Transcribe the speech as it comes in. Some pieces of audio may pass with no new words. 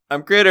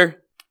I'm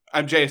Critter.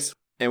 I'm Jace.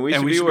 And we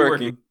should be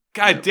working.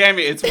 God damn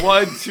it, it's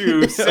 1,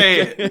 2,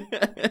 say it.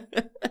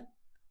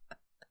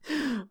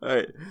 All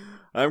right.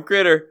 I'm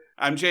Critter.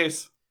 I'm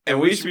Jace. And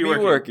we should be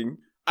working.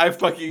 I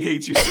fucking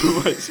hate you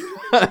so much.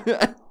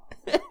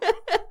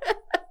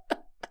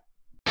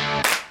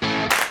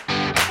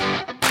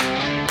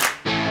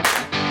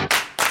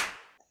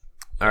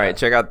 All right,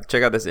 check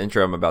out this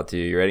intro I'm about to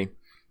do. You ready?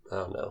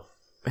 Oh no.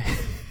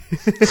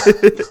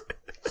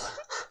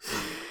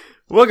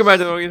 Welcome back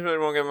to the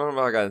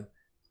podcast.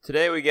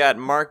 Today we got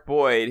Mark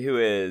Boyd, who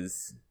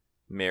is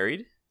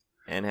married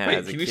and has a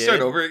kid. Wait, can you start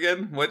over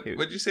again? What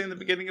did you say in the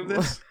beginning of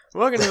this?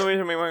 Welcome to the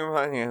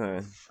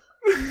podcast.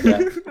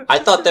 Yeah. I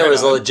thought there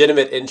was a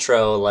legitimate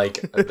intro,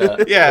 which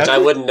I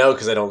wouldn't know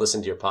because I don't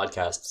listen to your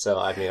podcast. So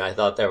I mean, I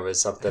thought there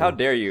was something. How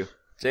dare you,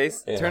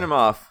 Jace? Yeah. Turn him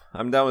off.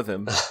 I'm done with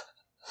him.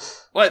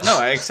 What? No,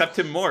 I accept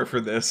him more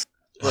for this.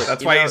 Look,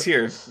 that's why he's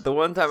here. The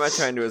one time I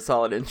tried to do a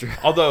solid intro,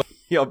 although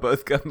y'all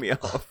both cut me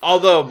off.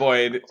 Although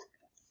Boyd,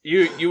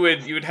 you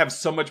would have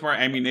so much more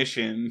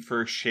ammunition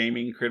for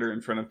shaming Critter in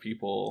front of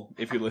people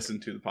if you listen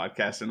to the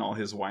podcast and all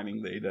his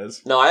whining that he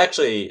does. No, I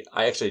actually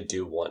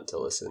do want to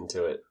listen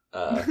to it.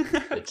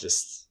 It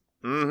just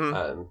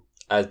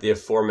as the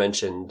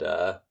aforementioned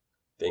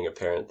being a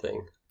parent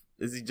thing.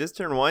 Does he just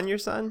turn 1, your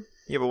son?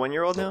 You have a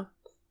 1-year-old now?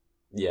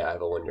 Yeah, I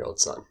have a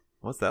 1-year-old son.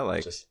 What's that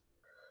like?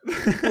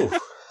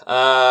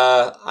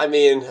 I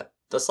mean,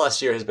 this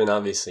last year has been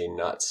obviously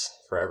nuts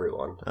for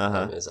everyone.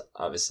 It's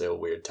obviously a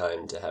weird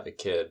time to have a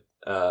kid.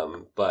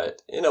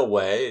 But in a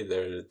way,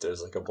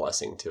 there's like a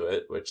blessing to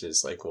it, which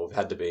is like, we've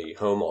had to be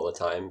home all the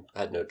time,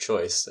 had no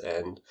choice.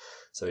 And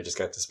so we just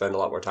got to spend a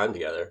lot more time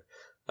together.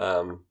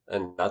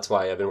 And that's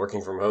why I've been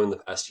working from home the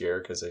past year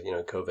because of,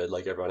 COVID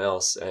like everyone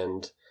else.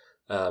 And,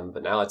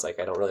 but now it's like,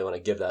 I don't really want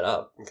to give that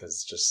up because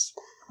it's just,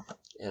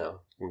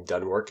 I'm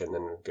done working and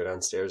then go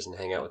downstairs and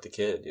hang out with the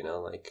kid,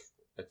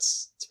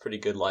 it's a pretty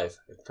good life.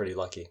 I'm pretty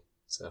lucky.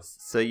 So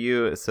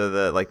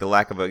the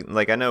lack of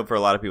I know for a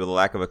lot of people, the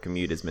lack of a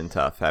commute has been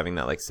tough, having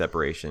that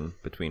separation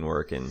between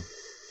work and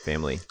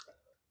family.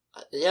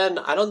 Yeah, and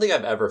I don't think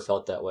I've ever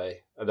felt that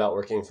way about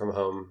working from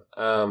home.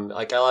 A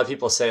lot of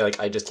people say,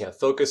 I just can't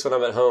focus when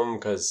I'm at home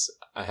because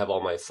I have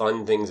all my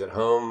fun things at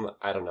home.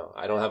 I don't know.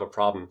 I don't have a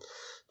problem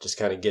just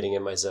kind of getting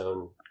in my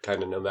zone,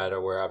 kind of no matter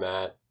where I'm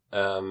at.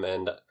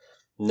 And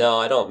no,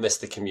 I don't miss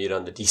the commute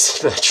on the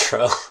DC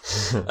Metro.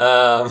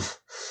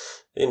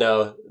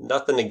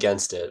 Nothing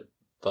against it,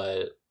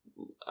 but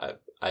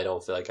I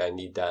don't feel like I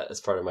need that as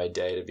part of my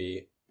day to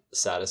be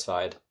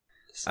satisfied.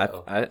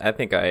 So. I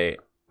think I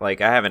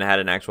haven't had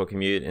an actual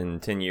commute in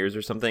 10 years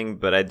or something,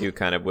 but I do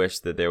kind of wish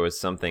that there was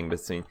something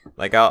between,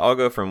 I'll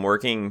go from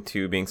working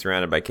to being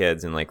surrounded by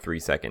kids in 3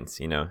 seconds,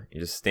 you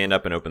just stand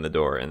up and open the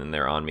door and then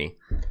they're on me.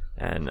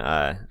 And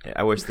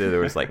I wish that there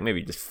was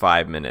maybe just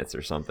 5 minutes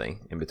or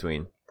something in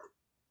between.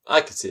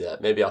 I could see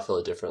that. Maybe I'll feel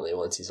it differently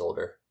once he's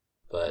older,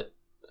 but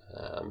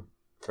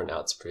for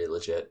now it's pretty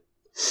legit.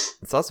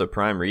 It's also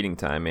prime reading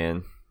time,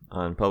 man,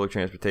 on public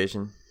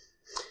transportation.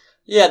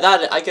 Yeah,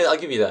 I'll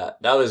give you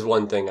that. That was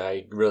one thing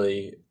I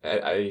really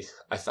I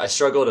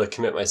struggle to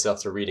commit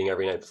myself to reading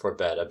every night before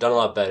bed. I've done a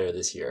lot better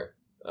this year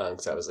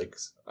because that was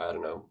I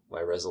don't know,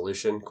 my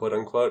resolution, quote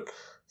unquote.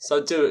 So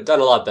I've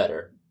done a lot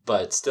better,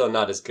 but still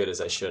not as good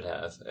as I should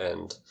have.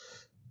 And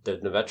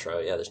the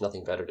Metro, there's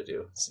nothing better to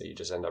do, so you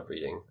just end up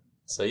reading.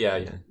 So yeah,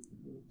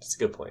 it's a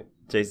good point.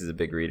 Jace is a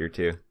big reader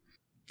too.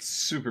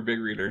 Super big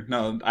reader.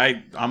 No,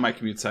 on my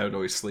commutes I would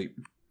always sleep.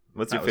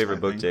 What's your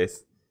favorite book, Jace?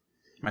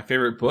 My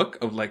favorite book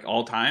of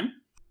all time?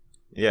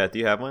 Yeah, do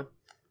you have one?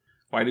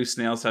 Why Do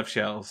Snails Have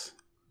Shells?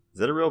 Is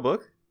that a real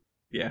book?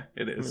 Yeah,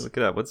 it is. Let me look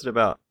it up. What's it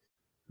about?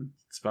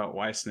 It's about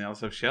why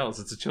snails have shells.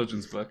 It's a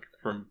children's book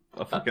from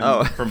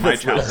my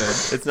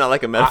childhood. It's not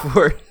like a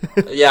metaphor.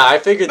 Yeah, I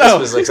figured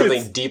this was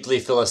something deeply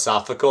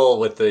philosophical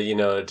with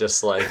the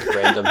just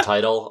random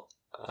title.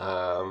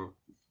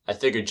 I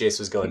figured Jace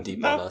was going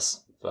deep on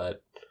us,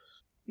 but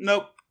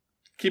nope.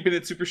 Keeping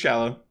it super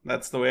shallow.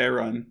 That's the way I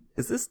run.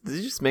 Did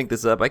you just make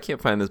this up? I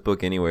can't find this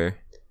book anywhere.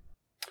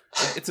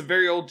 It's a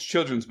very old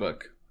children's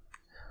book.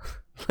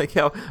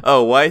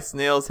 Why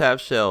Snails Have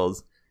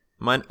Shells.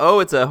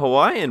 It's a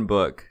Hawaiian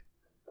book.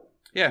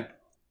 Yeah.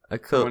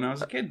 When I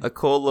was a kid. A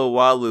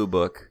Kolowalu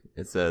book,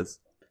 it says.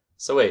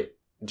 So wait,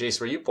 Jace,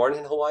 were you born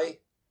in Hawaii?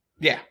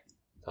 Yeah.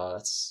 Oh,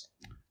 that's...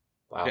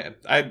 Wow.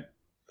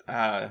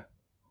 Yeah,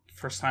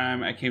 first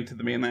time I came to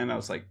the mainland, I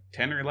was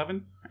 10 or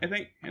 11, I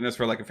think. And it's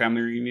for a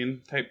family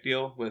reunion type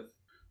deal with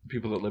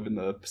people that live in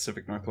the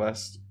Pacific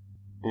Northwest.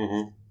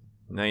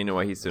 Mm-hmm. Now you know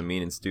why he's so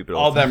mean and stupid.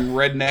 All them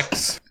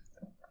rednecks.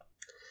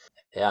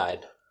 Yeah,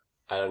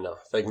 I don't know.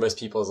 I feel most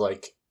people's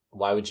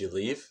why would you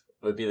leave?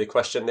 Would be the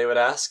question they would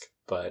ask.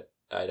 But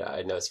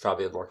I know it's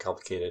probably more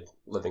complicated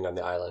living on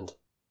the island.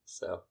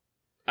 So.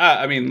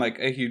 I mean,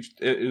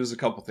 it was a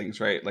couple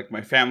things, right?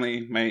 My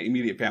family, my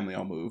immediate family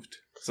all moved.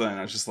 So then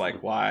I was just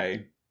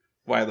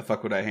why the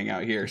fuck would I hang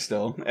out here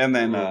still? And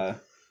then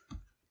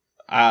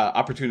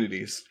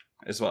opportunities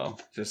as well,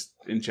 just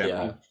in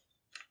general.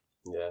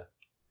 Yeah.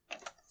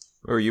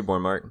 Where were you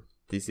born, Mark?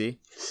 DC?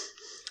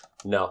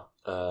 No.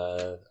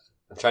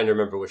 I'm trying to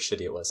remember which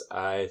city it was.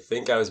 I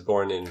think I was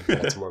born in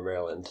Baltimore,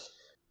 Maryland.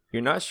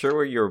 You're not sure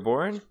where you were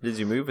born? Did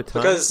you move a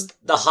ton? Because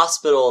the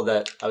hospital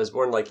that I was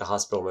born, like the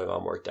hospital my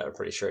mom worked at, I'm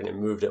pretty sure, and it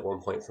moved at one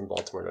point from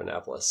Baltimore to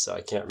Annapolis. So I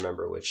can't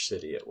remember which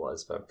city it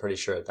was, but I'm pretty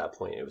sure at that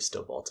point it was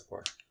still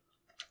Baltimore.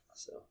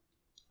 So.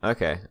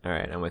 Okay, all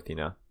right, I'm with you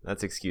now.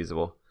 That's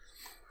excusable.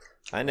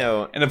 I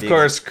know. And of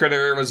course,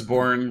 Critter was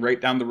born right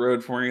down the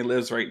road from where he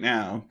lives right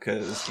now.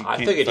 Because I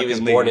figured he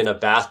was born in a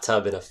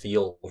bathtub in a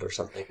field or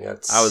something.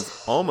 I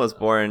was almost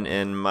born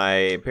in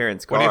my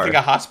parents' car. What do you think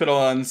a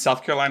hospital in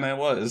South Carolina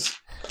was?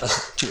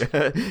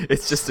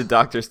 It's just a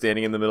doctor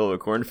standing in the middle of a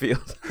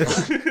cornfield.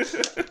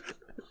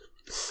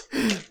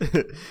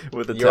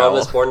 With a You're towel.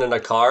 almost born in a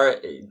car?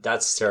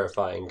 That's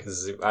terrifying,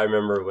 because I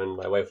remember when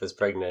my wife was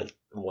pregnant,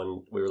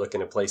 when we were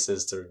looking at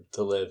places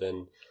to live,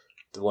 and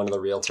one of the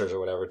realtors or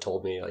whatever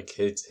told me like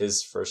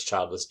his first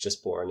child was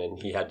just born and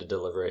he had to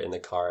deliver it in the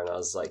car, and I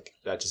was like,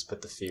 that just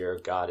put the fear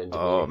of God into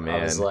me. Oh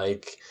man. I was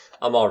like,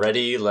 I'm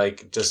already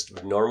like,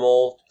 just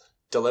normal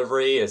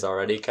delivery is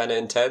already kind of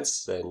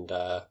intense, and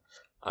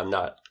I'm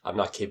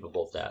not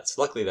capable of that.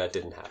 So luckily that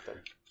didn't happen.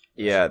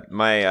 Yeah,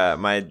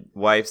 my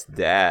wife's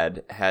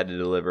dad had to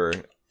deliver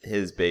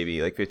his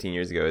baby like 15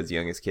 years ago, his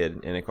youngest kid,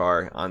 in a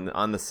car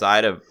on the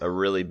side of a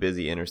really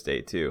busy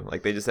interstate too.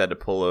 Like they just had to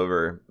pull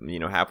over,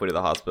 halfway to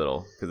the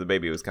hospital because the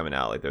baby was coming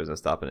out. Like there was no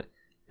stopping it.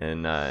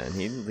 And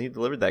he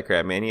delivered that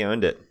crap, man. He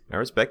owned it. I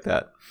respect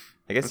that.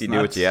 I guess That's you do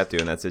what you have to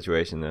in that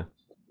situation, though.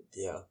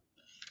 Yeah.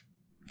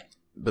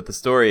 But the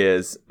story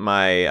is,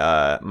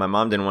 my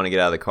mom didn't want to get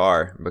out of the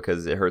car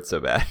because it hurt so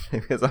bad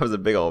because I was a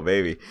big old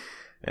baby.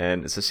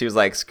 And so she was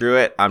like, screw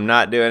it, I'm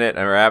not doing it.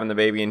 We're having the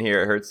baby in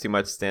here. It hurts too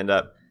much to stand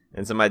up.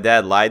 And so my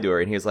dad lied to her,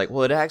 and he was like,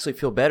 well, it'd actually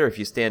feel better if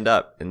you stand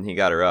up. And he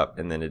got her up,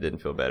 and then it didn't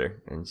feel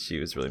better. And she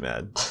was really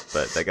mad.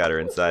 But that got her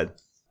inside.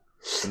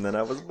 And then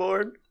I was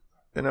born.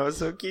 And I was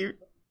so cute.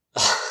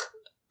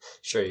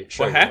 Sure.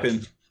 What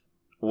happened?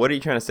 What are you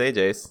trying to say,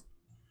 Jace?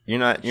 You're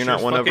not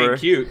won fucking over.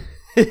 Cute.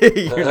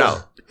 You're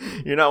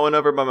not won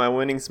over by my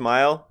winning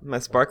smile, my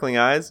sparkling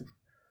eyes.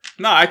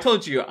 No, I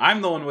told you,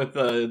 I'm the one with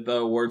the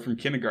award from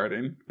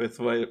kindergarten with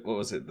what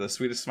was it, the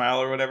sweetest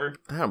smile or whatever.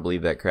 I don't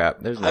believe that crap.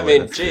 There's no I way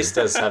mean, that's Jace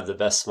does have the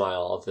best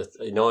smile.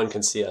 No one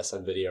can see us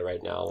on video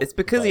right now. It's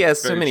because he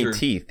has so Very many true.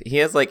 teeth. He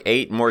has like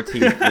 8 more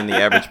teeth than the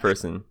average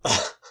person.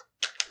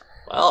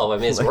 Well, I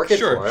mean, it's Like, working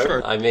sure, for him.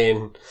 sure. I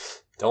mean,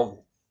 don't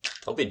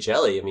be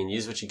jelly. I mean,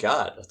 use what you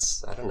got.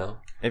 I don't know.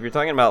 If you're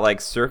talking about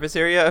like surface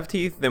area of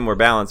teeth, then we're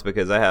balanced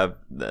because I have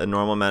a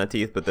normal amount of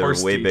teeth, but they're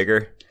Horse way teeth.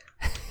 bigger.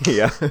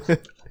 Yeah.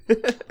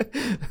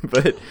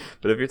 But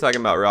if you're talking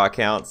about raw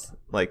counts,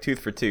 like tooth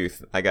for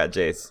tooth, I got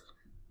Jace.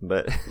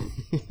 But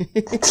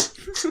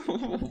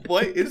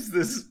What is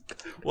this?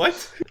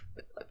 What?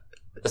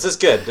 This is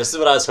good. This is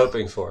what I was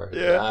hoping for.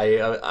 Yeah.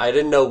 I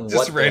didn't know Just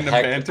what the random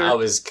heck banter? I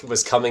was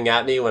coming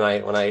at me when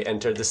I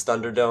entered this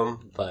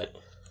Thunderdome, but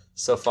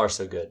so far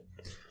so good.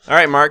 all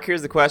right, Mark,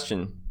 here's the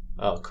question.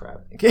 Oh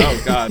crap!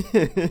 Oh, God.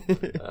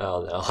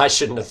 Oh no, I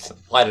shouldn't have.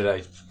 Why did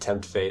I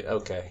tempt fate?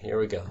 Okay, here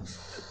we go.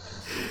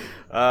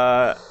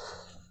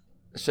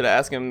 Should I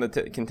ask him the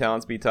can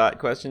talents be taught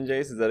question,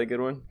 Jace? Is that a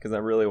good one? Because I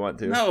really want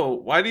to. No,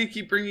 why do you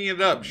keep bringing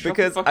it up? Shut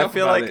Because the fuck I up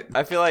feel about like it.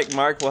 I feel like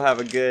Mark will have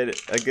a good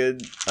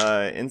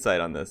insight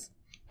on this.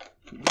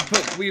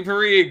 But we've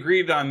already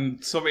agreed on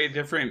so many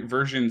different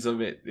versions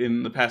of it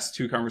in the past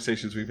 2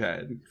 conversations we've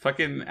had.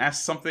 Fucking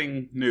ask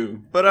something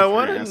new. But if I you're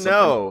want gonna to ask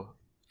know.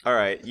 All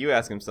right, you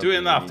ask him something. Do it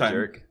in the off you time.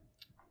 jerk.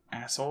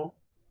 something. Asshole.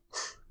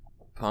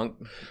 Punk.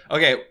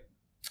 Okay.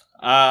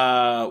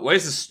 What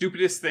is the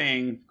stupidest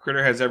thing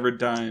Critter has ever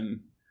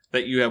done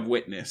that you have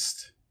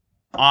witnessed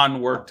on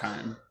work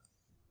time?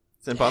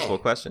 It's an impossible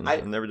question.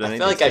 I've never done I anything.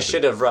 feel like I stupid.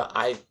 should have.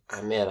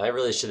 I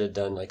really should have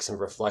done like some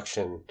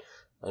reflection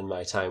on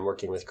my time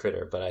working with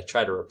Critter, but I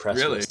try to repress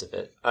Really? most of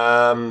it.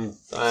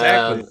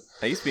 Exactly.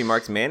 I used to be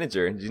Mark's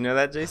manager. Did you know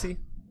that, JC?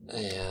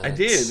 Yeah, I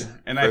did,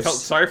 and I First- felt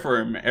sorry for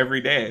him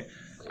every day.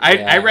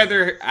 Yeah.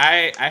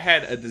 I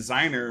had a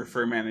designer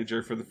for a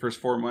manager for the first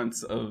 4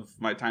 months of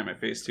my time at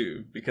Phase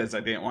 2 because I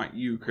didn't want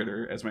you,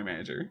 Critter, as my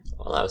manager.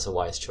 Well, that was a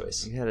wise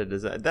choice. You had a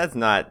design. That's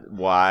not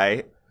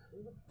why.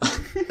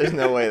 There's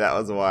no way that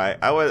was why.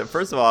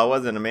 First of all, I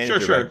wasn't a manager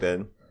Sure. back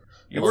then.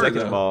 You And were, second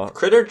though. of all,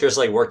 Critter just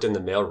like worked in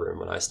the mailroom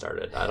when I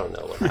started. I don't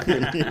know what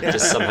happened. Yeah.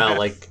 Just somehow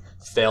like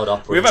failed We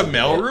upwards. have a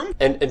mailroom?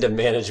 and into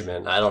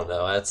management. I don't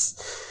know.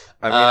 That's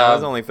I mean, I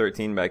was only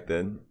 13 back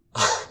then.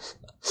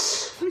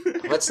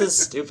 what's this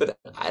stupid?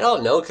 I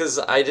don't know because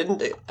I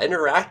didn't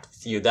interact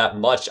with you that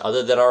much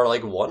other than our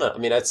like one. I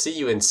mean, I'd see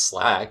you in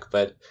Slack,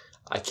 but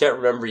I can't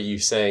remember you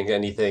saying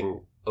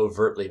anything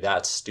overtly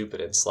that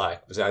stupid in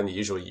Slack. Was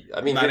unusual.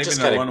 I mean, Not you're even just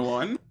a kind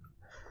 1-1?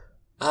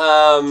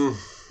 of.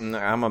 No,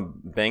 I'm a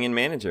banging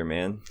manager,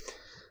 man.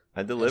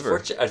 I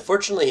deliver.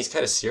 Unfortunately, he's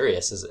kind of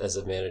serious as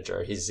a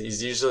manager. He's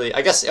usually,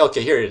 I guess.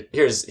 Okay,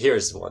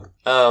 here's one.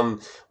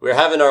 We were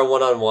having our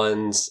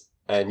one-on-ones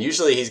And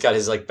usually he's got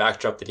his like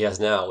backdrop that he has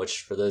now,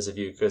 which for those of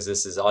you, because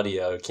this is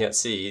audio, can't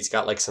see, he's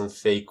got like some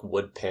fake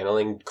wood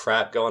paneling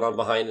crap going on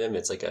behind him.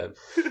 It's like a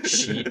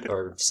sheet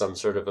or some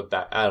sort of a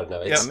back. I don't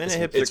know. I'm in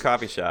a hipster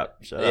coffee shop.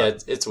 Shut up.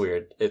 It's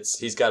weird.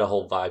 He's got a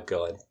whole vibe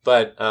going.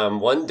 But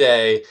one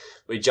day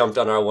we jumped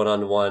on our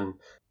one-on-one,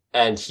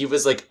 and he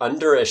was like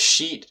under a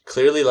sheet,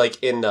 clearly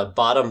like in the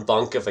bottom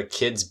bunk of a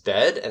kid's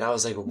bed, and I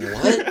was like,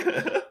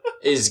 what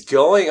is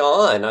going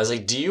on? I was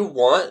like, do you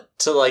want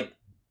to like,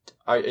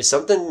 is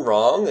something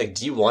wrong? Like,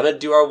 do you want to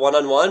do our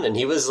one-on-one? And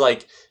he was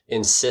like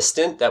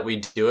insistent that we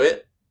do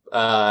it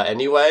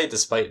anyway,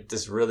 despite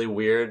this really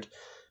weird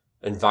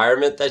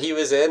environment that he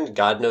was in.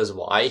 God knows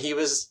why he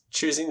was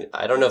choosing.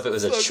 I don't know if it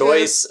was a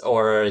choice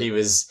or he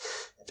was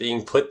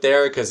being put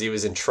there because he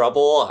was in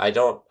trouble. I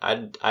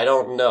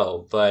don't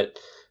know, but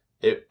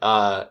it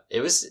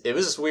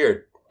was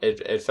weird.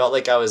 It felt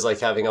like I was like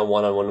having a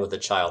one-on-one with a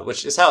child,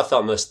 which is how it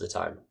felt most of the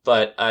time.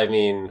 But I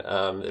mean,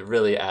 it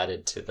really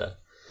added to the.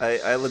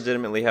 I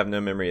legitimately have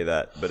no memory of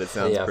that, but it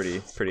sounds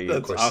pretty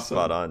awesome.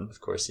 Spot on. Of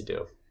course you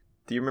do.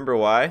 Do you remember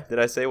why? Did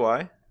I say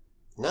why?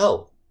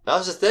 No, that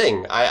was the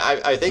thing.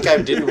 I think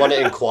I didn't want to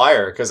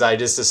inquire because I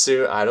just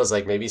assumed, I was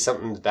like, maybe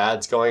something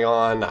bad's going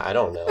on. I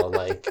don't know.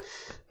 Like,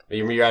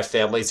 maybe you're at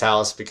family's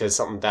house because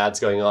something bad's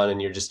going on and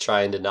you're just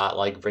trying to not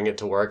like bring it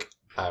to work.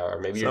 Or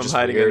maybe you're just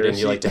weird and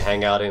you like to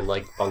hang out in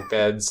like bunk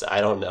beds. I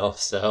don't know.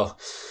 So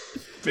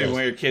maybe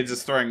one of your kids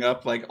is throwing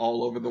up like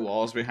all over the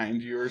walls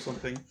behind you or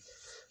something.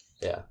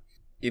 Yeah.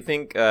 You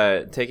think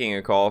taking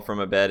a call from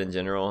a bed in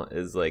general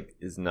is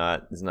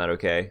not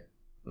okay?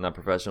 Not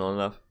professional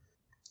enough?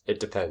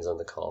 It depends on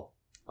the call.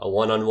 A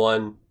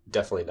one-on-one,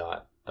 definitely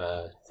not.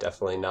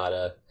 Definitely not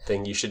a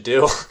thing you should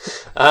do.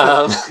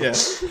 Yeah.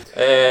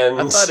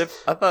 And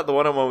I thought the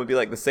one-on-one would be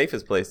like the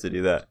safest place to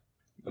do that.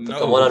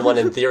 No. The one-on-one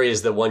in theory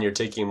is the one you're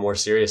taking more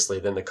seriously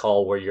than the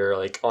call where you're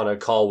like on a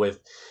call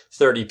with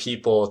 30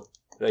 people,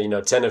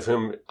 10 of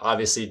whom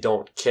obviously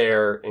don't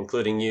care,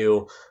 including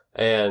you.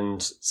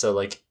 And so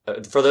like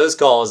for those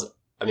calls,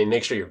 I mean,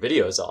 make sure your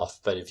video is off.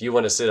 But if you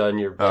want to sit on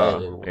your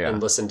bed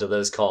and listen to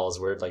those calls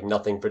where like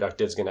nothing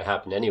productive is going to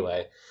happen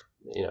anyway,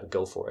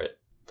 go for it.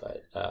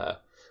 But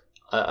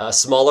a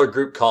smaller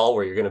group call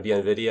where you're going to be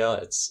on video,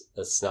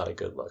 that's not a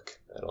good look,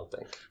 I don't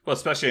think. Well,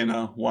 especially in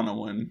a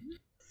one-on-one.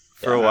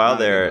 For a while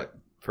there,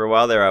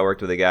 I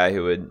worked with a guy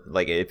who would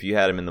like if you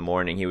had him in the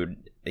morning,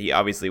 he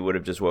obviously would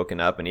have just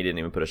woken up and he didn't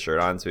even put a shirt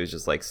on, so he was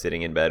just like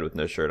sitting in bed with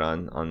no shirt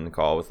on the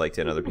call with like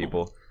 10 other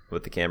people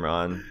with the camera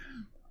on.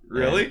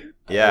 Really? And,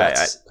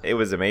 yeah, it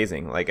was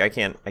amazing. Like I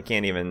can't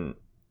even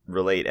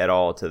relate at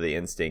all to the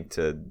instinct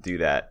to do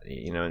that.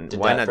 And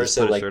Did why that not just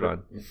person, put a shirt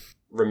on?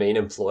 Remain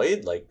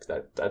employed? Like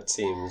that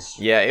seems.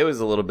 Yeah, it was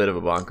a little bit of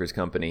a bonkers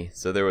company,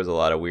 so there was a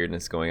lot of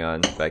weirdness going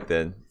on back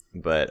then.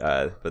 But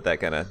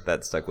that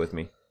stuck with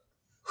me.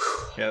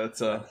 Yeah, that's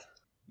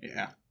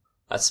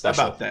that's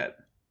special about that.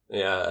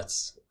 Yeah,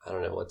 I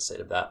don't know what to say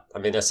to that. I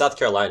mean, in South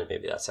Carolina,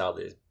 maybe that's how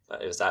is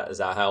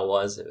that how it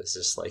was? It was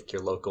just like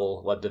your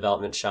local web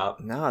development shop.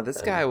 No, where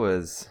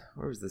was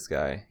this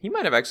guy? He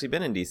might have actually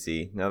been in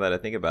DC. Now that I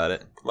think about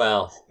it.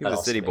 Well, he was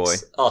a city boy.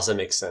 Also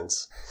makes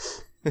sense.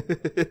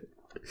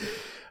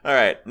 All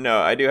right, no,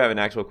 I do have an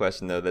actual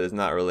question though that is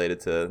not related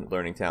to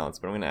learning talents,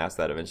 but I'm going to ask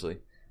that eventually.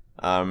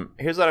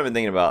 Here's what I've been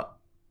thinking about.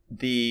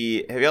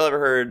 Have y'all ever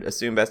heard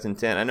assume best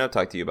intent? I know I've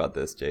talked to you about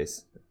this,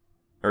 Jace.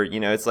 Or,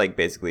 it's like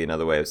basically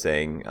another way of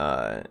saying,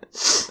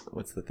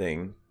 what's the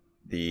thing?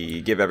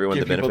 Give everyone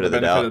the benefit of the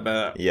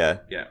doubt. Yeah.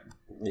 Yeah.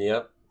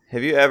 Yep.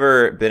 Have you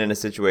ever been in a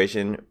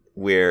situation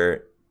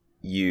where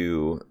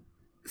you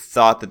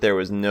thought that there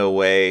was no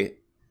way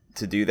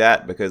to do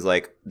that because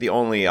like the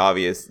only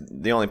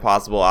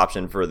possible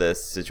option for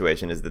this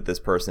situation is that this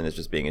person is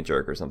just being a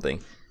jerk or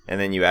something, and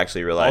then you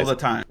actually realize all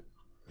the time.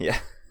 Yeah.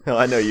 Well,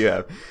 I know you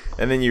have.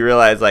 And then you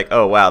realize like,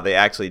 oh wow, they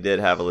actually did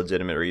have a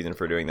legitimate reason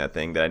for doing that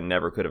thing that I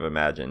never could have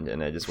imagined,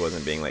 and I just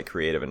wasn't being like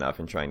creative enough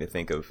in trying to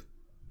think of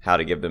how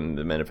to give them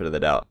the benefit of the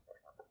doubt.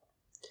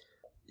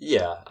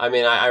 Yeah, I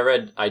mean,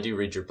 I do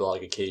read your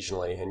blog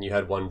occasionally, and you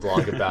had one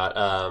blog about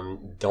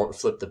don't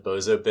flip the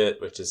bozo bit,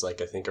 which is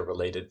like I think a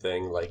related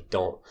thing. Like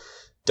don't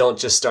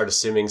just start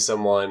assuming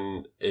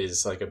someone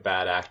is like a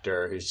bad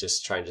actor who's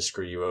just trying to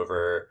screw you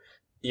over,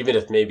 even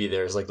if maybe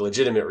there's like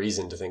legitimate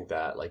reason to think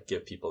that. Like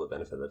give people the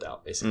benefit of the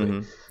doubt, basically.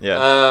 Mm-hmm.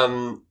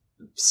 Yeah.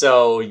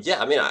 So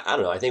yeah, I mean, I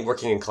don't know. I think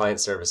working in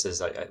client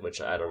services, which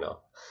I don't know,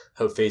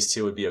 hope Phase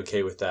 2 would be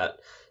okay with that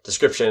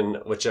description,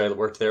 which I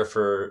worked there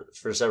for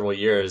several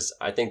years.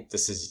 I think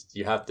this is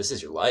your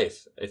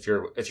life if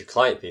you're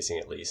client facing,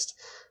 at least.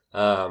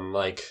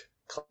 Like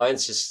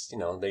clients just,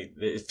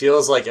 it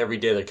feels like every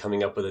day they're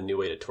coming up with a new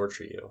way to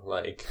torture you.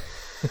 Like,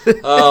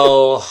 that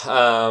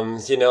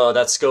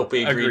scope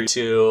we agreed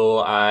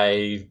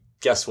to,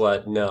 guess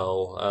what?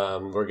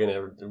 No,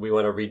 we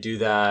want to redo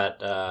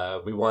that.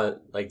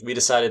 We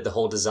decided the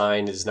whole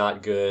design is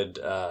not good,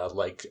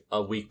 like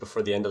a week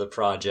before the end of the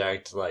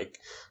project. Like,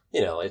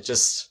 it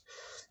just,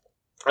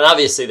 and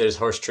obviously there's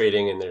horse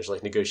trading and there's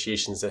like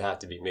negotiations that have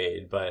to be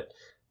made, but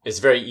it's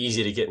very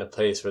easy to get in a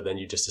place where then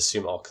you just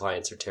assume all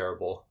clients are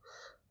terrible.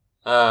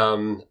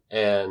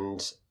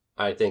 And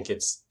I think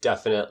it's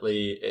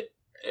definitely,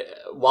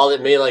 while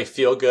it may like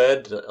feel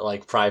good,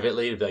 like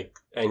privately, like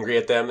angry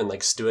at them and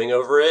like stewing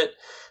over it,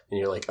 and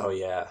you're like, oh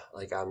yeah,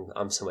 like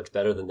I'm so much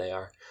better than they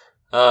are.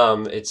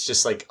 It's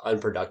just like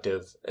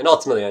unproductive and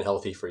ultimately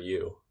unhealthy for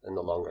you in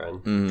the long run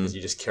because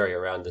you just carry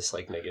around this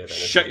like negative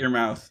energy. Shut your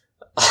mouth.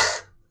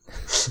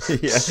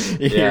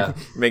 You're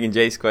making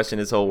Jace question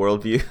his whole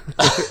worldview.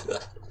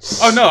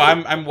 Oh no,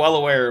 I'm well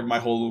aware of my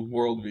whole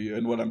worldview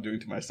and what I'm doing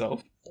to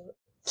myself.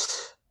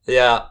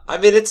 Yeah, I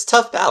mean, it's a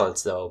tough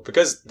balance, though,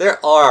 because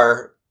there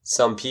are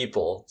some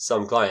people,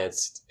 some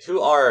clients, who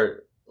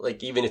are,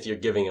 like, even if you're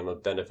giving them a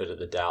benefit of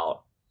the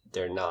doubt,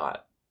 they're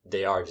not.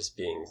 They are just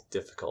being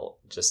difficult.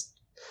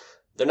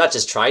 They're not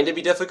just trying to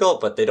be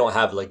difficult, but they don't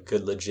have, like,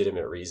 good,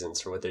 legitimate reasons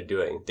for what they're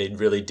doing. They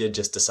really did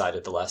just decide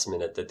at the last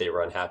minute that they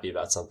were unhappy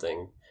about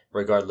something,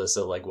 regardless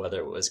of, like, whether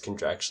it was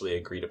contractually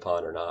agreed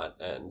upon or not.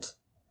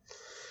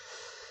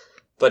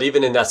 But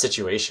even in that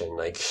situation,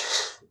 like,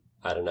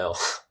 I don't know.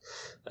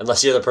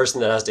 Unless you're the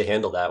person that has to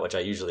handle that, which I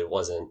usually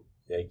wasn't,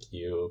 like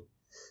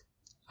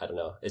I don't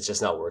know. It's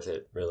just not worth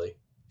it, really,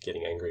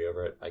 getting angry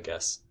over it, I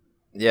guess.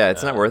 Yeah,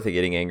 it's not worth it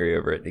getting angry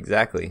over it.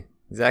 Exactly,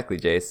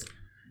 Jace.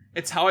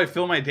 It's how I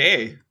fill my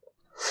day.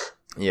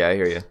 Yeah, I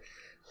hear you.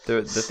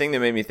 The thing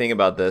that made me think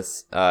about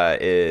this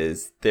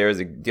is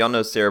do y'all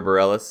know Sarah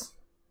Bareilles?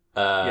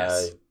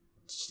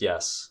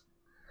 Yes.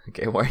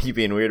 Okay, why are you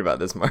being weird about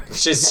this, Mark?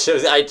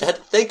 I had to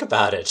think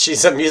about it.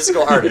 She's a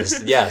musical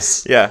artist,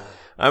 yes. Yeah.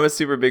 I'm a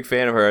super big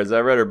fan of hers. I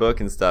read her book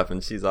and stuff,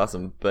 and she's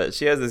awesome. But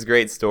she has this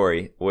great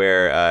story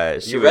where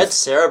read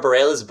Sarah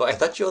Bareilles' book? I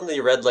thought you only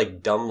read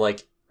like dumb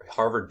like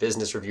Harvard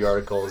Business Review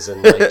articles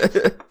and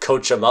like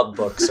coach 'em up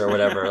books or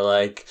whatever.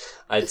 Like,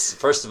 it's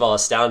first of all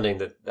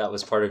astounding that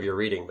was part of your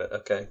reading. But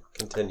okay,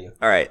 continue.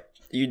 All right,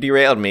 you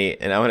derailed me,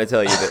 and I want to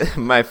tell you that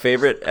my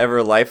favorite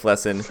ever life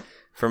lesson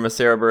from a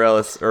Sarah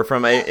Bareilles or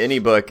from any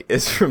book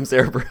is from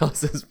Sarah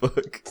Bareilles'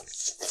 book.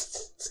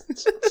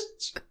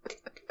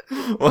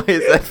 Why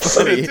is that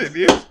funny?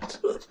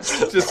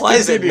 Why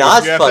is it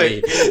not funny?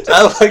 You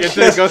have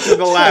to go through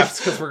the laughs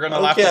because we're going to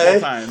laugh the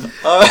whole time.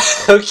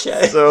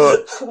 Okay.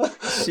 So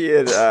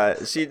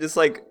she just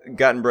like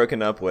gotten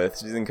broken up with.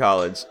 She's in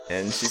college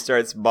and she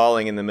starts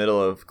bawling in the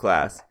middle of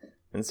class.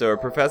 And so her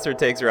professor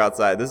takes her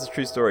outside. This is a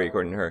true story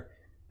according to her.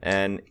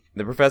 And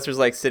the professor's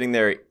like sitting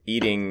there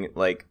eating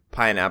like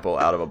pineapple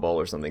out of a bowl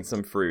or something,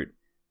 some fruit.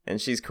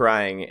 And she's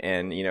crying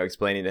and,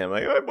 explaining to him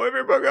like, my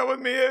boyfriend broke up with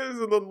me. This is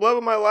the love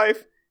of my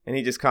life. And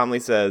he just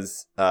calmly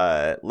says,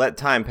 let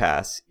time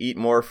pass, eat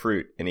more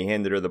fruit. And he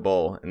handed her the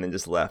bowl and then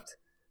just left.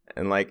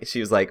 And like,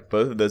 she was like,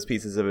 both of those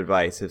pieces of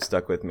advice have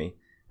stuck with me.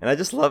 And I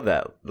just love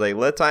that. Like,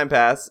 let time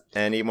pass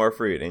and eat more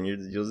fruit and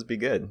you'll just be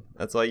good.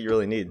 That's all you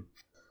really need.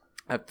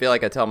 I feel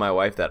like I tell my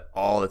wife that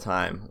all the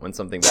time when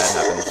something bad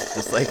happens.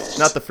 Just like,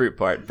 not the fruit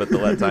part, but the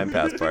let time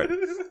pass part.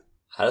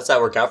 How does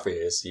that work out for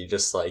you? So you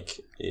just like,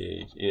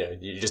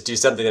 you just do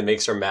something that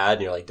makes her mad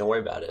and you're like, don't worry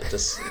about it.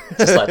 Just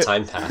let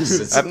time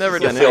pass. I've never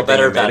done anything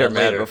that made her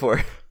mad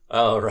before.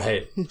 Oh,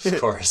 right.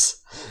 Of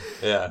course.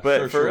 Yeah.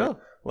 But for real,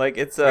 like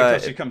it's until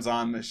she comes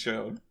on this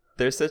show.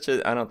 There's such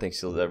I don't think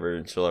she'll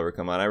ever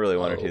come on. I really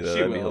want her to though.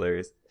 That'd be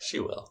hilarious. She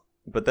will.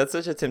 But that's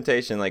such a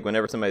temptation. Like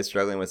whenever somebody's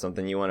struggling with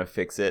something, you want to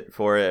fix it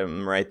for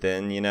them right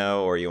then,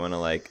 or you want to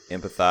like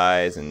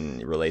empathize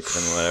and relate to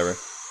them or whatever.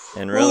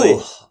 And really.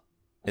 Ooh.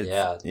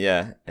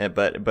 Yeah.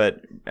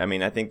 But I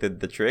mean, I think that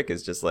the trick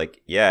is just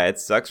like, yeah, it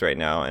sucks right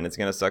now, and it's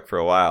gonna suck for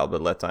a while,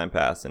 but let time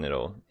pass, and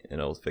it'll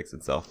fix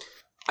itself.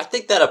 I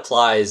think that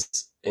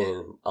applies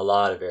in a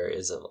lot of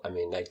areas of. I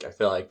mean, like I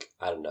feel like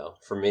I don't know.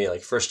 For me,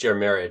 like first year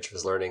marriage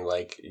was learning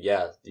like,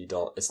 yeah,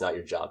 it's not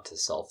your job to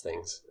solve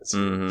things. It's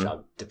your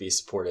job to be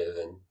supportive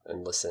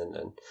and listen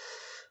and.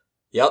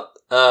 Yep,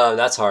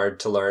 that's hard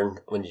to learn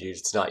when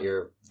it's not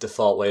your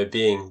default way of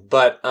being,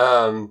 but.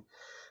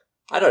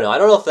 I don't know. I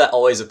don't know if that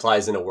always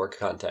applies in a work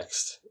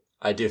context.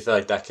 I do feel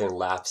like that can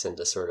lapse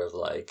into sort of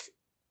like,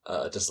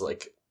 just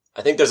like,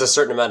 I think there's a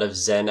certain amount of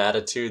Zen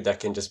attitude that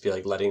can just be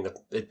like letting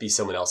it be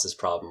someone else's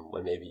problem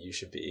when maybe you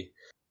should be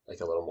like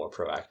a little more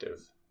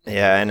proactive.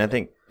 Yeah, and I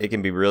think it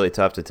can be really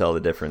tough to tell the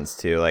difference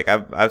too. Like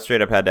I've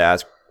straight up had to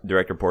ask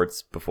direct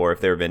reports before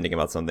if they were venting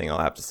about something. I'll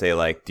have to say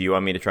like, do you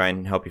want me to try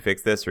and help you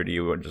fix this, or do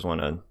you just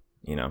want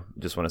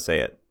to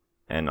say it?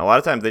 And a lot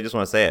of times they just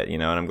want to say it,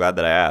 and I'm glad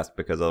that I asked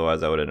because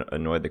otherwise I would have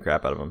annoyed the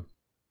crap out of them.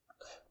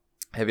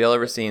 Have y'all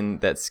ever seen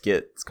that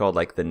skit? It's called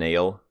like The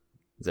Nail.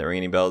 Does that ring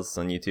any bells? It's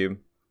on YouTube.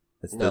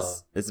 It's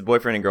this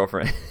boyfriend and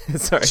girlfriend.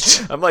 Sorry,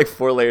 I'm like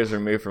 4 layers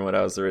removed from what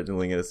I was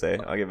originally going to say.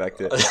 I'll get back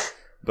to it.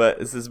 But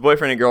it's this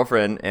boyfriend and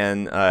girlfriend,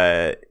 and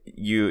I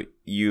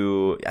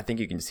think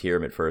you can just hear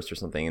him at first or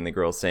something, and the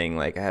girl's saying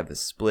like, I have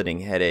this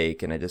splitting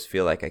headache and I just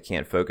feel like I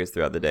can't focus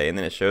throughout the day. And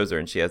then it shows her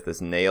and she has this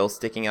nail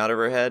sticking out of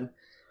her head.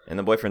 And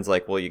the boyfriend's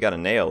like, well, you got a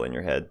nail in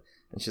your head.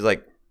 And she's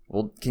like,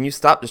 well, can you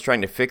stop just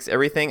trying to fix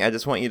everything? I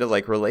just want you to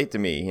like relate to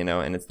me,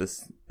 and it's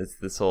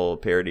this whole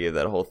parody of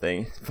that whole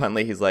thing.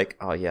 Finally, he's like,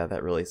 oh yeah,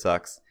 that really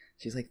sucks.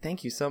 She's like,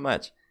 thank you so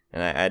much.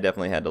 And I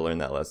definitely had to learn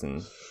that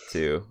lesson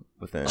too.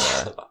 Within,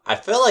 I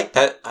feel like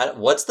that.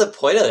 What's the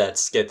point of that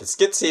skit? The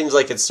skit seems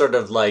like it's sort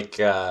of like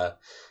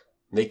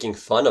making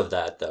fun of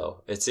that,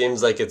 though. It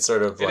seems like it's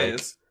sort of like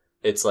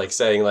it's like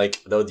saying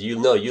like, though you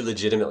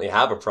legitimately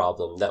have a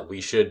problem that we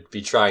should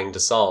be trying to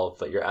solve,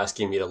 but you're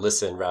asking me to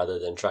listen rather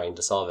than trying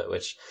to solve it.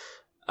 Which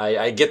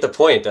I get the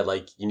point that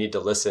like you need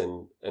to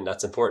listen and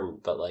that's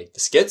important, but like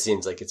the skit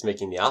seems like it's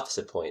making the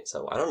opposite point.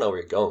 So I don't know where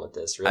you're going with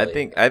this.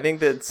 Really, I think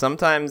that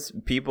sometimes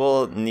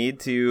people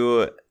need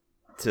to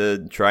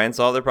try and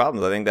solve their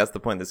problems. I think that's the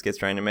point this skit's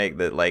trying to make.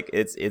 That like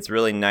it's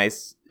really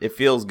nice. It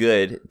feels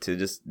good to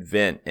just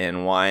vent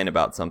and whine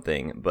about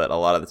something, but a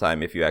lot of the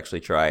time, if you actually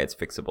try, it's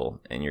fixable,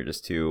 and you're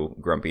just too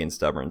grumpy and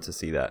stubborn to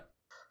see that.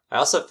 I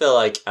also feel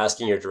like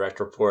asking your direct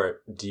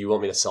report, "Do you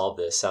want me to solve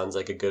this?" sounds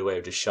like a good way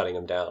of just shutting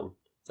them down.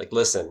 Like,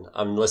 listen,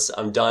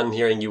 I'm done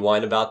hearing you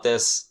whine about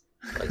this.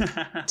 Like,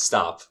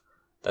 stop.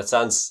 That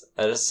sounds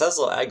a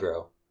little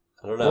aggro.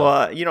 I don't know.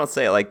 Well, you don't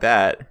say it like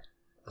that.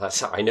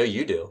 I know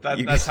you do.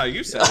 That's how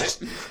you said it.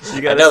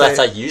 I know that's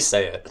how you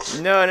say it.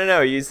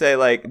 No. You say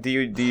like, do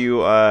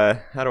you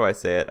how do I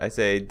say it? I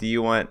say, do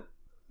you want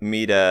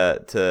me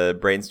to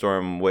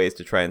brainstorm ways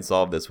to try and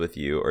solve this with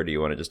you, or do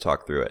you want to just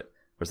talk through it,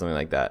 or something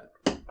like that?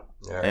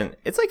 Right. And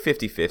it's like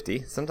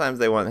 50-50. Sometimes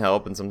they want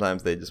help, and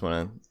sometimes they just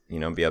want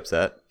to, be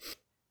upset.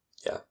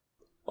 Yeah.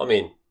 Well, I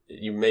mean,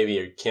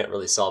 you can't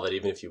really solve it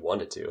even if you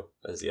wanted to.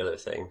 That's the other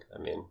thing. I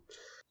mean,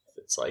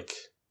 it's like,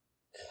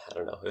 I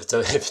don't know,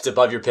 if it's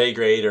above your pay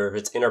grade or if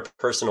it's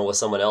interpersonal with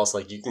someone else,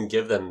 like you can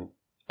give them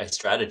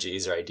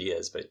strategies or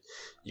ideas, but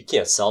you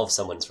can't solve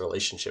someone's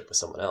relationship with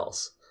someone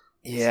else.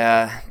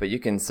 Yeah, but you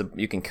can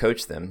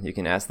coach them. You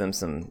can ask them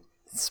some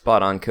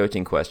spot on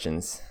coaching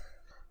questions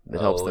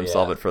that helps them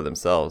solve it for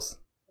themselves.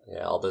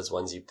 Yeah, all those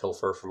ones you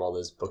pilfer from all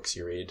those books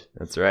you read.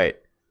 That's right.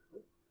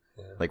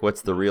 Yeah. Like,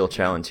 what's the real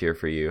challenge here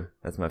for you?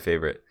 That's my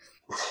favorite.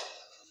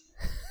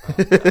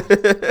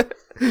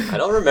 I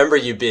don't remember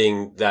you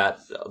being that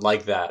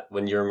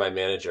when you were my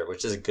manager,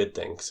 which is a good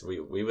thing because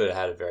we would have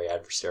had a very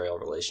adversarial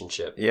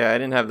relationship. Yeah, I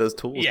didn't have those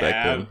tools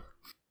back then.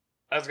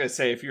 I was gonna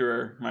say, if you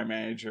were my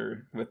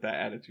manager with that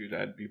attitude,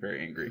 I'd be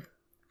very angry.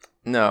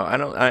 No, I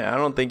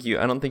don't think you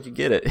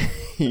get it.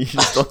 You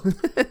just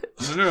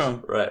don't.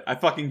 No, right. I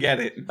fucking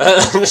get it.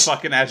 It's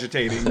fucking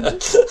agitating.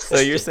 So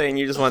you're saying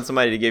you just want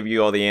somebody to give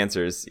you all the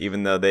answers,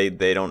 even though they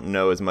don't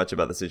know as much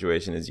about the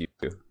situation as you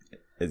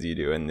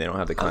do, and they don't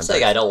have the context. I'm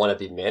saying I don't want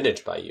to be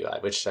managed by you. I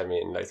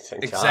mean,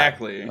 thank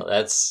exactly. God.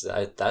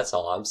 That's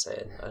all I'm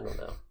saying. I don't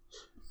know.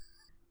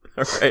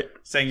 All right.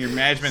 Saying your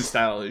management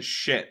style is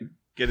shit.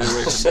 Get it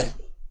away from me.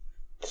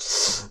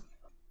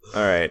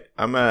 All right.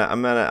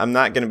 I'm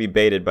not gonna be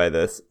baited by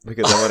this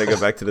because I want to go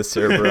back to the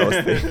Sarah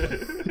Bareilles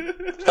thing.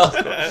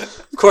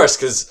 Of course,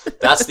 because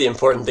that's the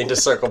important thing to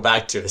circle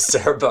back to is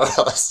Sarah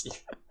Bareilles.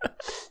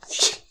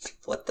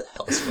 What the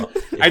hell's wrong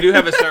with you? I do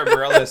have a Sarah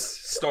Bareilles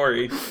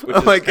story.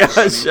 Oh my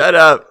gosh, shut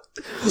up.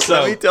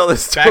 So, let me tell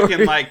this story. Back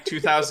in like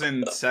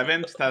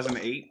 2007,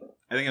 2008,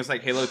 I think it was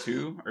like Halo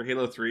 2 or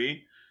Halo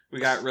 3. We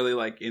got really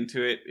like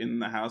into it in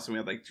the house, and we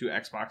had like 2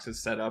 Xboxes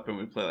set up, and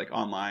we'd play like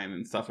online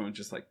and stuff, and we'd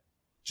just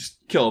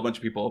kill a bunch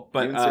of people.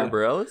 But even Sarah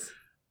Bareilles?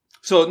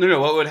 So no,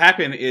 what would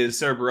happen is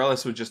Sarah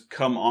Bareilles would just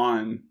come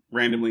on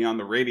randomly on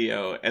the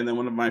radio, and then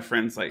one of my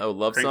friends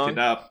Love cranked Song? it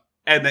up.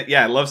 And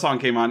then, Love Song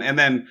came on. And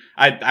then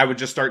I would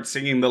just start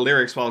singing the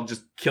lyrics while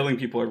just killing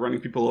people or running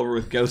people over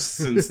with ghosts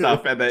and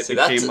stuff. And that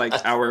became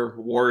our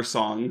war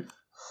song.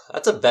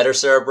 That's a better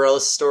Sarah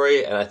Bareilles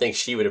story, and I think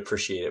she would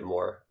appreciate it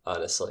more,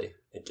 honestly.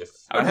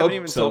 I haven't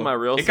even told my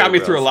real story. It got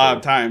me through a lot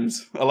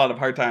of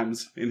hard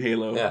times in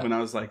Halo when I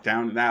was like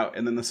down and out.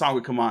 And then the song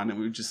would come on and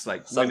we would just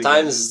like...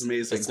 Sometimes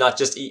it's not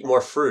just eat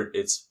more fruit,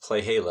 it's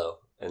play Halo.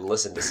 And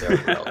listen to Sarah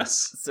Bareilles.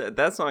 So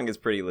that song is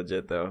pretty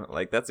legit, though.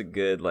 Like, that's a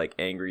good, like,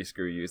 angry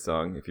screw you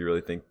song, if you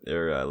really think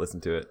or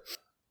listen to it.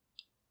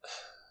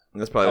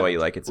 And that's probably why you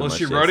like it so much.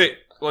 She wrote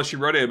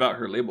it about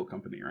her label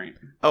company, right?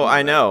 Oh,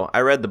 I know. I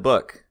read the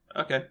book.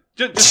 Okay.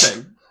 Just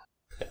saying.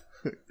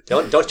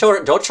 Don't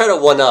try to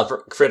one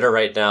up Critter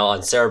right now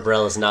on Sarah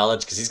Bareilles'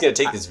 knowledge, because he's going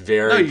to take this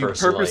very personally. No, you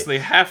purposely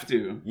have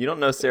to. You don't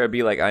know Sarah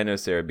B like I know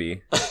Sarah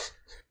B.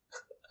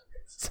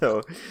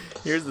 So,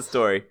 here's the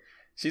story.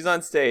 She's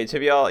on stage.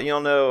 Have y'all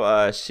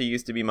know She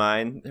Used to Be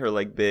Mine, her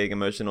like big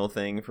emotional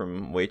thing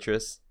from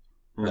Waitress,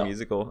 her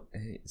musical?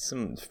 Hey,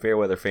 some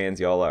Fairweather fans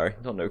y'all are.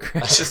 Don't know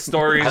crap. The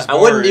story is I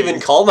wouldn't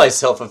even call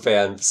myself a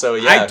fan, so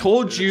yeah. I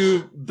told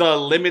you the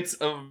limits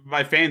of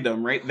my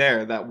fandom right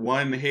there. That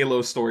one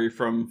Halo story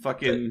from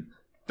fucking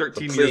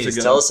 13 years ago.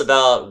 Please tell us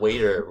about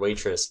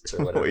Waitress,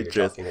 or whatever you're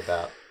talking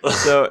about.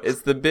 So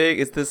it's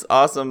this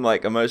awesome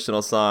like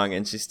emotional song,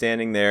 and she's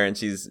standing there and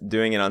she's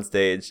doing it on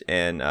stage,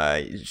 and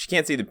she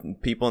can't see the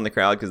people in the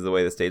crowd because of the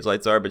way the stage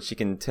lights are, but she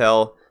can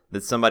tell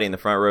that somebody in the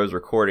front row is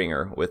recording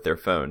her with their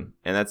phone,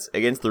 and that's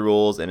against the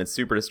rules, and it's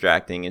super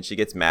distracting, and she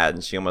gets mad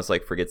and she almost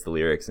like forgets the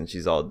lyrics, and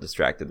she's all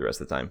distracted the rest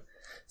of the time.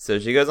 So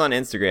she goes on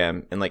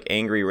Instagram and like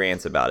angry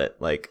rants about it,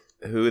 like,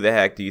 who the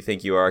heck do you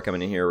think you are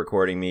coming in here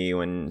recording me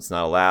when it's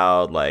not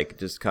allowed? Like,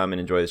 just come and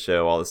enjoy the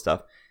show, all this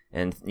stuff.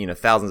 And,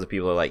 thousands of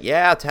people are like,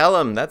 yeah, tell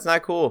him, that's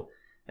not cool.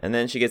 And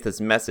then she gets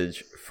this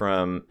message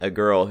from a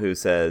girl who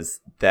says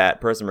that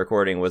person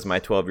recording was my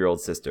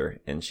 12-year-old sister.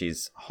 And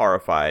she's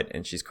horrified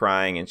and she's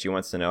crying and she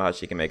wants to know how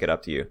she can make it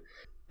up to you.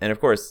 And of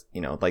course,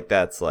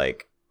 that's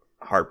like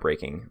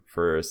heartbreaking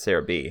for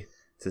Sarah B.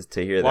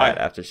 to hear that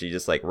after she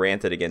just like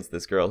ranted against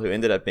this girl who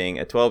ended up being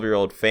a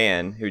 12-year-old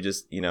fan who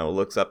just,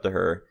 looks up to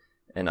her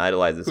and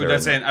idolizes her. Who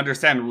doesn't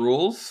understand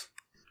rules?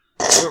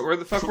 Where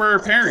the fuck were her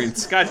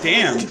parents? God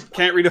damn.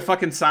 Can't read a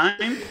fucking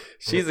sign?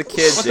 She's a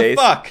kid, What Jace. the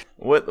fuck?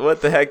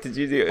 What the heck did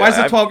you do? Why does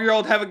a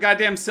 12-year-old have a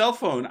goddamn cell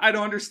phone? I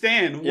don't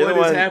understand. What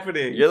is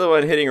happening? You're the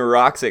one hitting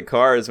rocks at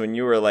cars when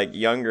you were like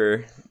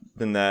younger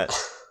than that.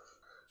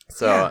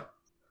 So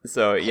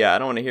yeah, I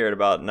don't want to hear it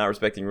about not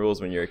respecting rules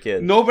when you're a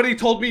kid. Nobody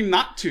told me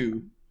not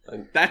to.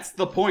 That's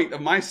the point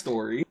of my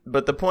story.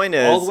 But the point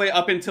is... all the way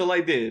up until I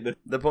did.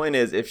 The point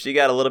is, if she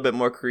got a little bit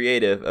more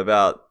creative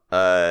about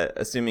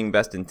assuming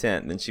best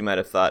intent, then she might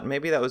have thought,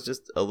 maybe that was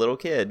just a little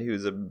kid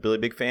who's a really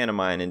big fan of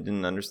mine and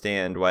didn't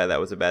understand why that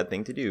was a bad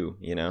thing to do,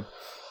 You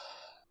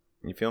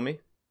feel me?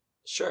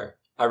 Sure.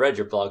 I read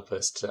your blog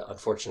post,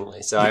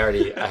 unfortunately. So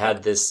I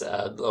had this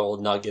little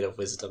nugget of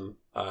wisdom,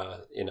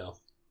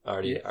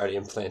 already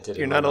implanted.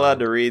 You're not allowed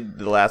to read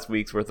the last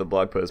week's worth of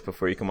blog posts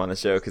before you come on the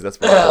show because that's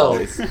what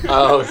always.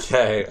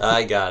 Okay,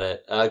 I got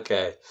it.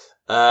 Okay,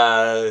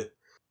 yeah,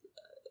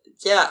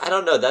 I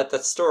don't know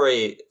that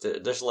story.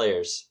 There's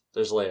layers.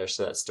 There's layers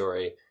to that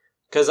story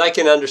because I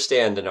can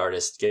understand an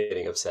artist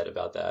getting upset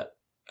about that.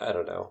 I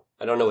don't know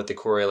what the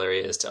corollary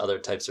is to other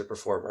types of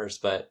performers,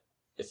 but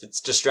if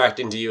it's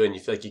distracting to you and you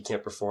feel like you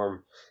can't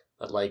perform,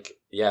 but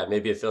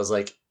maybe it feels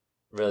like,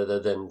 rather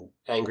than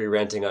angry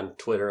ranting on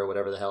Twitter or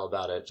whatever the hell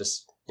about it,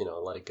 just,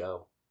 let it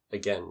go.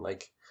 Again,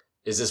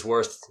 is this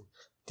worth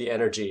the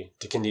energy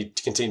to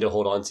continue to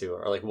hold on to?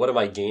 Or, what am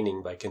I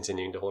gaining by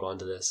continuing to hold on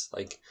to this?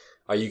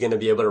 Are you going to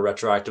be able to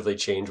retroactively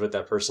change what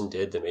that person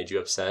did that made you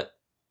upset?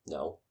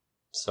 No.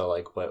 So,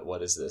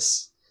 what is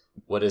this?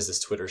 What is this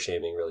Twitter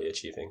shaming really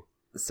achieving?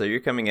 So you're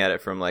coming at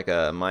it from,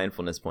 a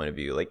mindfulness point of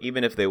view.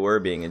 Even if they were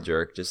being a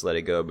jerk, just let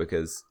it go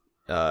because,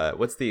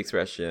 what's the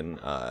expression?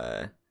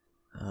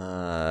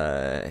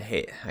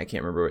 Hey, I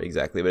can't remember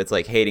exactly, but it's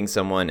like hating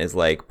someone is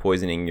like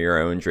poisoning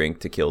your own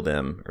drink to kill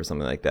them or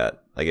something like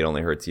that. It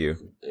only hurts you.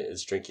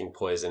 It's drinking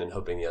poison and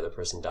hoping the other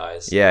person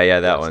dies. Yeah,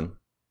 that one.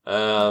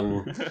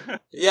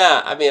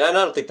 Yeah, I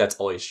don't think that's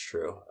always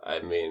true. I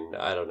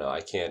don't know.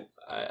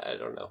 I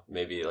don't know.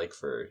 Maybe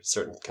for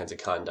certain kinds of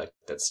conduct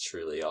that's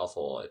truly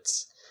awful,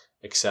 it's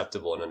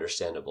acceptable and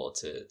understandable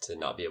to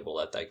not be able to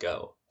let that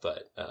go.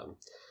 But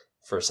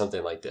for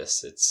something like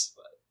this, it's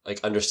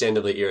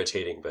understandably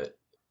irritating, but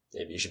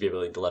maybe you should be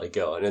willing to let it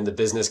go. And in the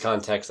business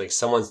context,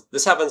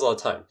 this happens all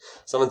the time.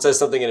 Someone says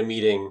something in a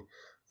meeting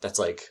that's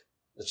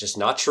it's just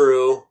not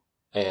true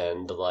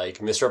and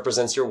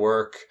misrepresents your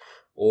work,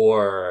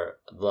 or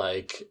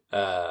they're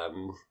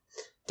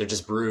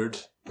just rude.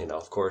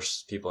 Of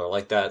course people are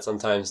like that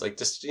sometimes.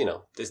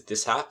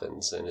 This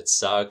happens and it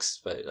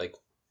sucks, but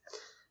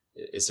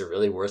is it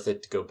really worth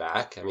it to go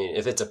back?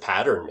 If it's a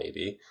pattern,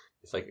 maybe.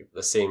 If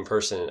the same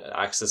person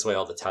acts this way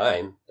all the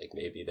time,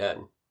 maybe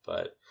then.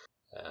 But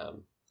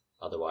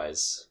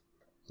otherwise,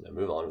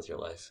 move on with your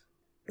life.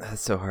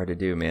 That's so hard to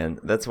do, man.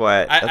 That's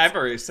why I've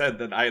already said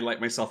that I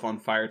light myself on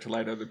fire to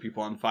light other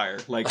people on fire.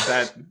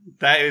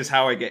 That is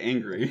how I get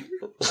angry.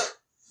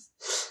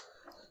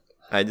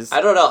 I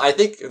don't know. I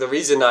think the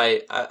reason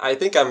I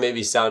think I'm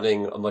maybe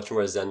sounding much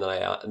more zen than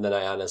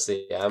I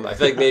honestly am. I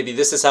feel like maybe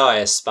this is how I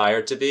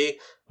aspire to be.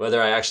 Whether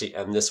I actually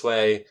am this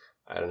way,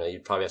 I don't know.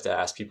 You'd probably have to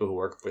ask people who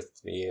work with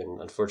me, and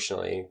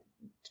unfortunately,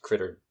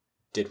 Critter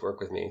did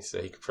work with me,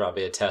 so he could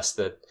probably attest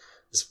that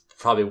this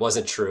probably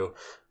wasn't true.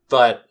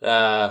 But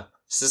so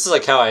this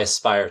is how I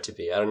aspire to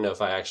be. I don't know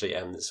if I actually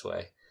am this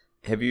way.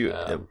 Have you?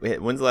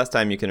 When's the last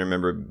time you can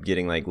remember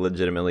getting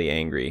legitimately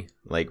angry,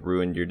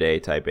 ruined your day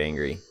type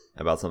angry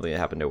about something that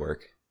happened at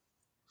work?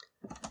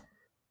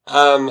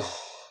 I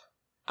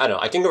don't know.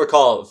 I can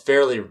recall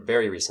fairly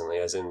very recently,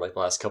 as in the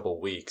last couple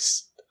of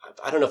weeks.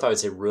 I don't know if I would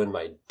say ruin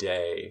my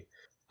day.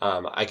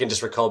 I can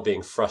just recall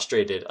being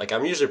frustrated.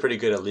 I'm usually pretty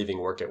good at leaving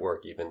work at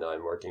work, even though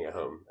I'm working at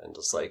home, and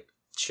just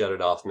shut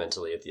it off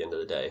mentally at the end of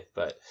the day.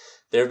 But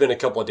there have been a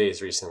couple of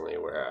days recently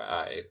where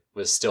I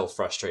was still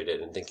frustrated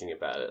and thinking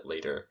about it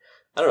later.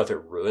 I don't know if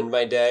it ruined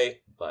my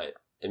day, but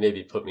it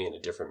maybe put me in a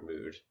different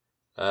mood.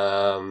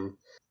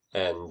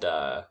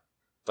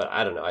 But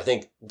I don't know. I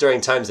think during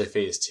times of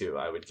phase 2,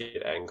 I would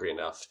get angry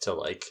enough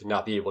to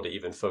not be able to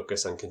even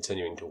focus on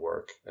continuing to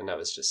work, and that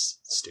was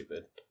just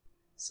stupid.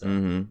 So.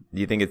 Mm-hmm.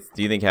 Do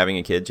you think having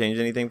a kid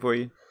changed anything for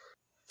you?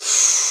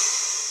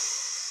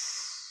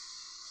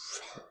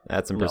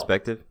 Add some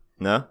perspective.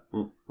 No.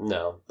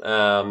 No.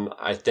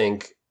 I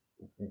think.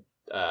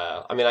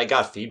 I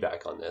got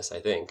feedback on this. I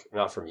think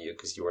not from you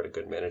because you weren't a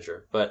good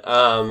manager, but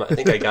I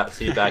think I got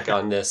feedback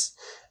on this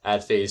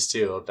at phase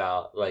 2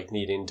 about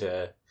needing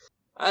to.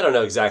 I don't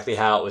know exactly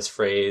how it was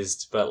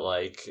phrased, but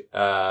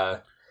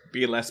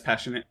be less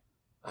passionate.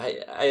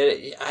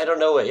 I don't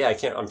know what, yeah, I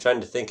can't, I'm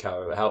trying to think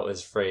how it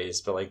was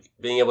phrased, but like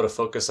being able to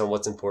focus on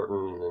what's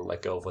important and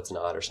let go of what's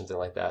not or something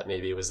like that.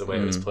 Maybe it was the way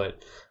it was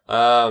put.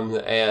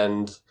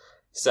 And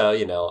so,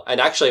 and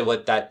actually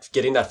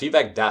getting that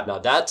feedback,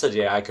 that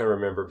today I can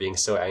remember being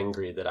so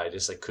angry that I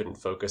just like couldn't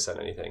focus on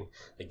anything.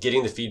 Like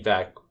getting the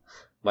feedback,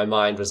 my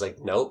mind was like,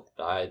 nope,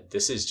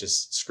 this is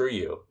just screw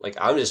you. Like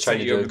I'm just trying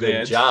to do a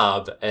good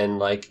job. And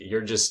like, you're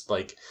just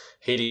like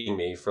hating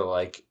me for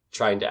like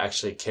trying to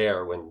actually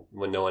care when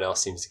no one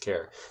else seems to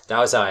care. That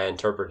was how I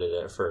interpreted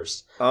it at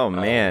first. Oh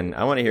man,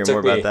 I want to hear more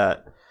about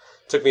that.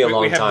 Took me a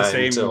long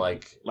time to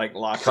like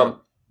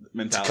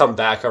come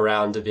back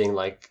around to being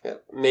like,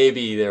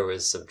 maybe there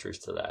was some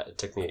truth to that. It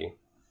took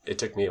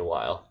me a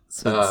while.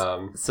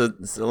 So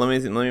let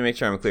me make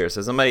sure I'm clear.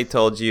 So somebody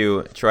told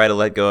you try to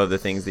let go of the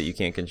things that you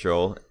can't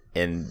control,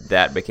 and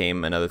that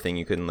became another thing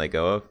you couldn't let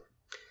go of.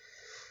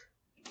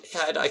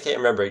 Yeah, I can't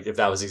remember if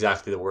that was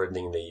exactly the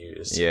wording they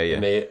used. Yeah.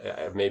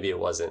 Maybe it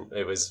wasn't.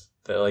 It was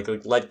like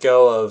let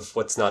go of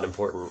what's not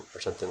important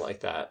or something like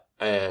that.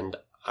 And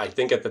I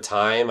think at the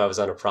time I was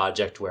on a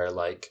project where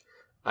like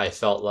I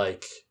felt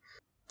like,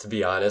 to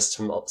be honest,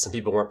 some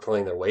people weren't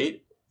pulling their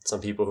weight.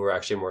 Some people who were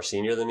actually more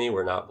senior than me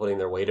were not pulling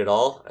their weight at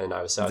all, and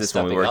I was stepping up. This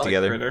when we worked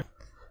together.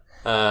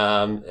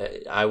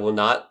 I will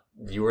not.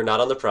 You were not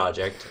on the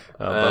project.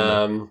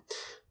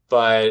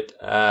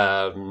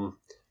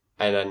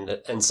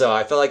 And so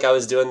I felt like I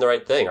was doing the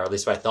right thing, or at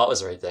least what I thought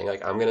was the right thing.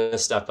 Like I'm gonna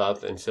step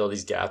up and fill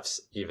these gaps,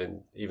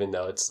 even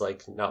though it's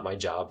like not my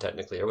job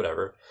technically or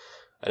whatever.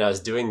 And I was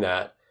doing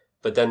that,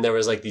 but then there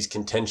was like these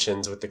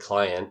contentions with the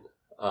client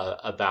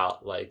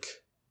about like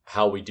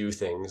how we do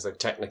things, like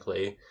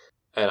technically.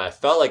 And I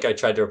felt like I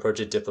tried to approach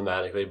it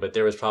diplomatically, but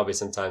there was probably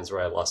some times where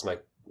I lost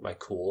my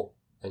cool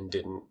and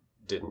didn't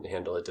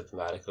handle it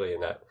diplomatically,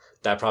 and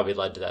that probably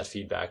led to that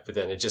feedback. But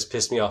then it just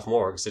pissed me off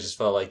more because it just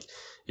felt like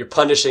you're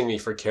punishing me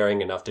for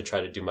caring enough to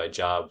try to do my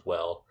job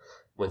well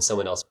when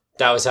someone else.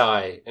 That was how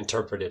I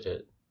interpreted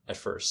it at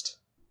first.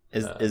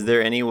 Is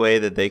there any way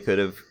that they could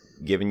have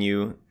given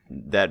you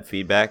that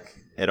feedback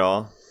at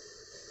all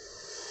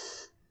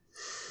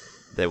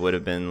that would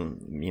have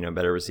been,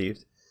 better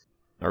received?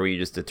 Or were you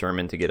just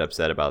determined to get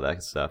upset about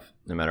that stuff,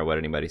 no matter what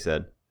anybody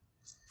said?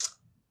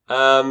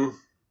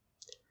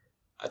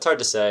 It's hard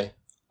to say.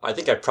 I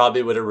think I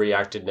probably would have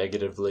reacted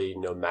negatively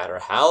no matter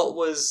how it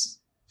was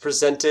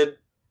presented.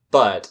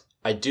 But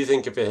I do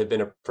think if it had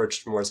been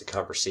approached more as a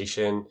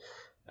conversation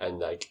and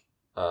like,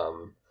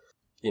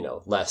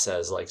 less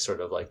as like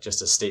sort of like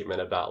just a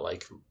statement about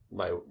like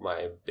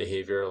my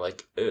behavior,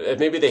 like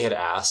maybe they had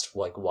asked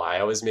like why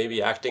I was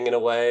maybe acting in a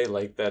way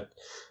like that.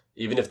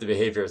 Even if the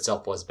behavior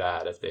itself was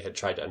bad, if they had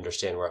tried to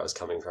understand where I was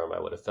coming from, I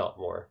would have felt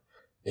more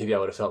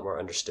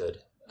understood.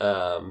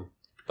 But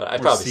I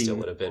probably still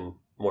would have been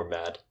more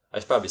mad. I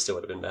probably still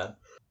would have been mad.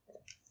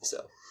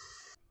 So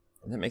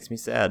that makes me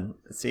sad.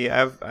 See,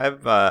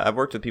 I've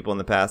worked with people in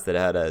the past that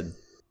had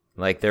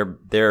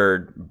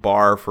their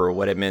bar for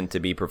what it meant to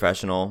be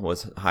professional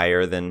was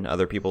higher than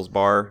other people's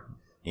bar.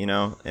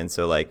 And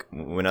so like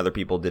when other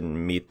people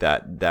didn't meet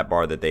that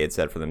bar that they had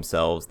set for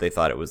themselves, they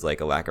thought it was like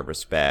a lack of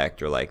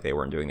respect or like they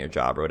weren't doing their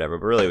job or whatever,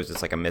 but really it was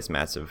just like a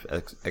mismatch of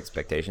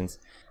expectations.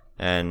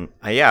 And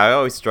I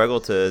always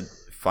struggle to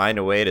find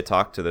a way to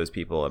talk to those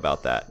people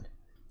about that.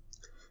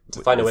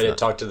 To find a way to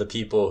talk to the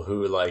people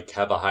who like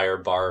have a higher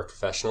bar of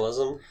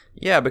professionalism.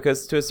 Yeah,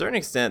 because to a certain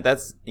extent,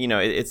 that's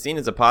it's seen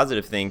as a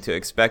positive thing to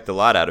expect a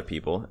lot out of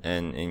people,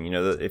 and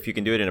if you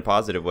can do it in a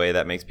positive way,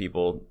 that makes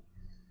people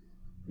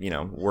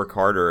work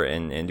harder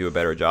and do a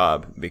better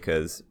job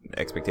because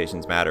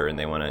expectations matter and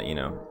they want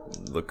to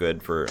look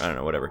good for I don't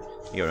know whatever,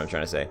 you know what I'm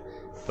trying to say.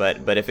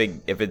 But if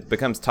it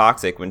becomes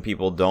toxic when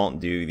people don't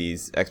do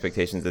these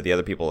expectations that the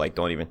other people like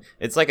don't even,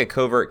 it's like a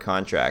covert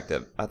contract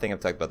of, I think I've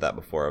talked about that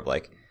before, of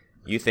like,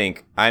 you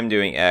think I'm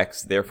doing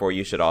X, therefore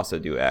you should also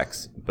do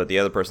X, but the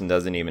other person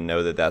doesn't even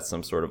know that that's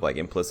some sort of like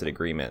implicit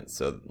agreement.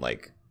 So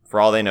like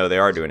for all they know, they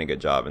are doing a good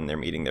job and they're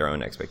meeting their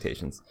own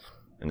expectations,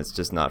 and it's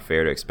just not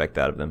fair to expect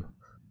that of them.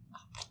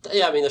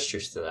 Yeah, I mean, there's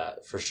truth to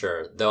that for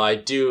sure. Though I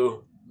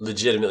do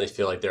legitimately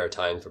feel like there are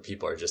times where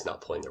people are just not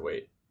pulling their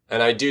weight.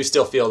 And I do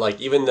still feel like,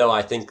 even though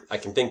I think I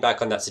can think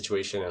back on that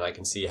situation and I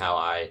can see how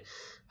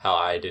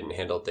I didn't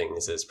handle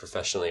things as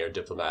professionally or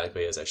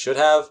diplomatically as I should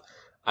have,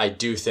 I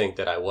do think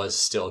that I was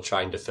still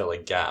trying to fill a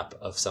gap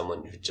of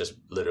someone who just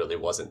literally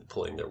wasn't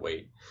pulling their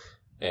weight.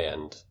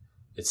 And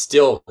there's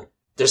still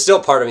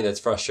part of me that's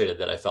frustrated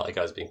that I felt like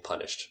I was being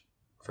punished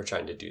for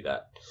trying to do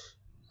that.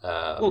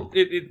 Well,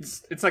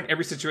 it's like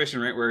every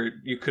situation, right, where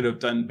you could have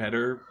done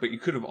better, but you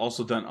could have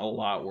also done a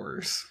lot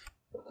worse.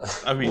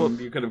 I mean,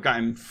 you could have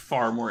gotten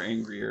far more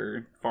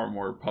angrier, far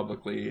more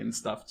publicly and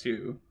stuff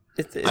too.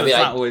 It's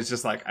not always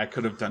just like I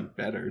could have done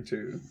better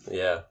too.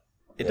 Yeah.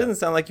 It doesn't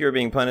sound like you were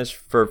being punished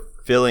for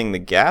filling the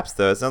gaps,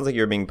 though. It sounds like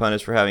you were being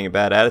punished for having a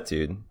bad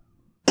attitude.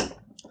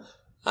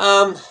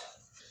 But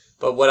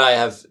would I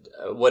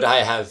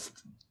have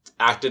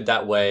acted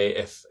that way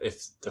if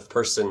the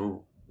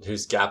person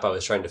whose gap I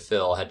was trying to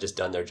fill had just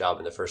done their job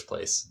in the first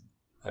place?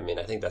 I mean,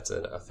 I think that's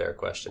a fair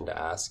question to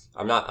ask.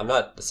 I'm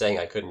not saying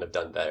I couldn't have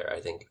done better. I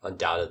think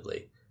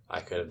undoubtedly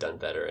I could have done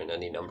better in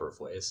any number of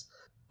ways.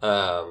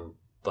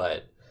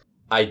 But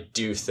I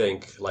do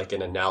think like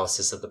an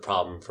analysis of the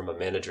problem from a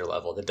manager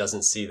level that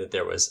doesn't see that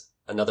there was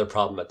another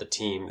problem at the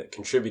team that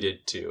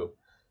contributed to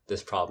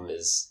this problem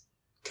is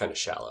kind of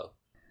shallow.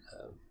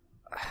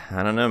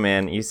 I don't know,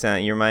 man. You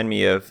remind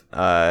me of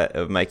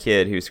my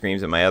kid who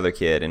screams at my other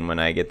kid, and when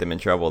I get them in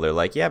trouble, they're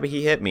like, "Yeah, but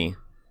he hit me."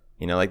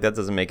 You know, like that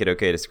doesn't make it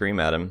okay to scream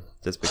at him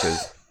just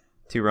because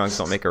two wrongs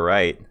don't make a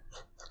right.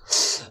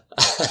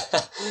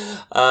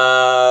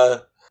 All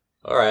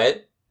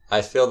right.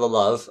 I feel the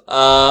love.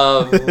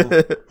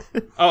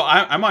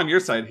 I'm on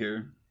your side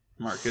here,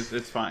 Mark.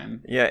 It's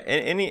fine. Yeah,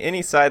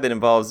 any side that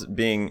involves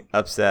being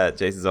upset,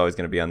 Jason's always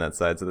going to be on that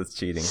side, so that's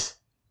cheating.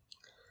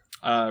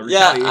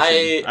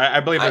 Retaliation.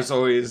 I believe there's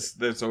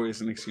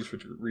always an excuse for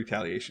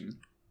retaliation.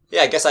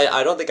 Yeah, I guess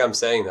I don't think I'm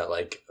saying that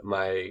like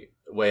my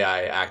way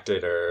I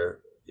acted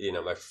or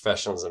my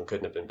professionalism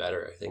couldn't have been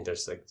better. I think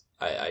there's like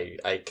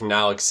I can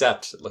now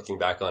accept looking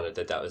back on it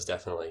that was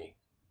definitely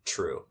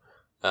true.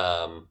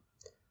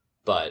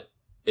 But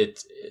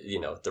it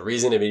the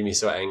reason it made me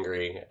so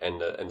angry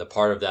and the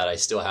part of that I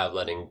still have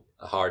a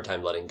hard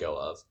time letting go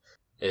of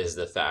is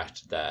the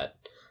fact that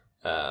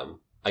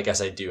I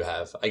guess it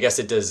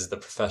does the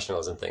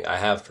professionalism thing. I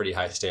have pretty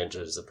high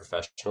standards of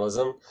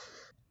professionalism,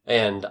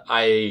 and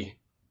I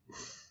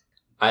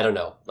don't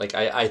know. Like,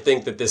 I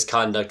think that this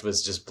conduct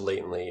was just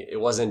blatantly, it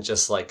wasn't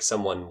just like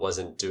someone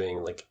wasn't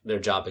doing like their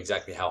job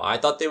exactly how I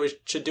thought they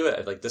should do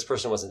it. Like, this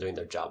person wasn't doing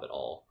their job at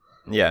all.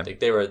 Yeah.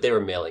 Like, they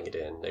were mailing it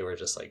in. They were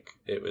just like,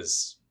 it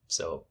was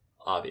so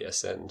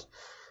obvious. And,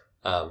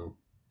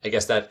 I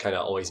guess that kind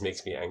of always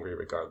makes me angry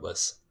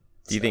regardless.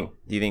 Do you think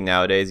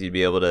nowadays you'd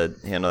be able to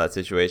handle that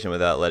situation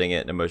without letting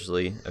it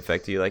emotionally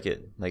affect you like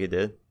it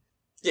did?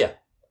 Yeah.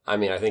 I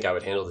mean, I think I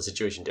would handle the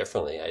situation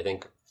differently. I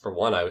think for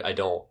one, I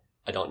don't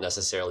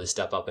necessarily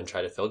step up and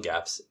try to fill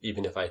gaps,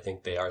 even if I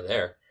think they are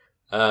there.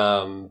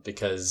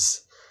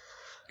 Because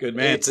good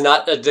man. It's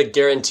not a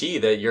guarantee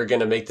that you're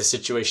going to make the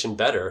situation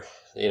better.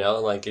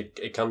 Like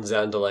it comes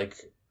down to like,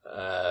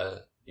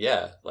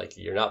 like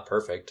you're not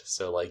perfect.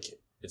 So like,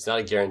 it's not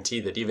a guarantee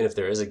that even if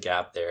there is a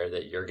gap there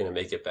that you're going to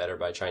make it better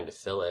by trying to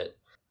fill it.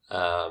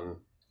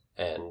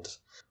 And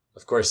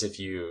of course, if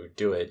you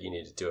do it, you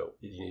need to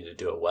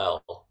do it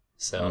well.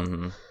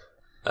 So,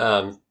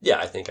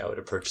 I think I would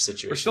approach the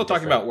situation. We're still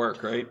talking about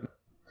work, right?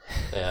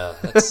 Yeah,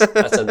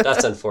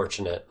 that's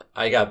unfortunate.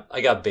 I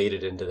got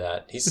baited into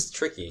that. He's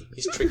tricky.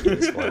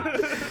 This one.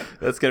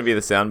 That's gonna be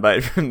the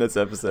soundbite from this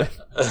episode.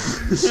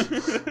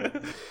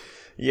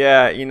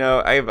 Yeah,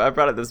 I've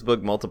brought up this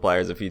book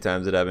Multipliers a few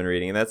times that I've been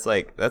reading, and that's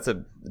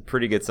a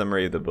pretty good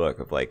summary of the book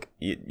of like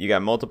you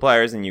got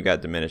multipliers and you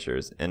got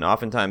diminishers, and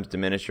oftentimes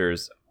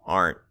diminishers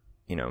aren't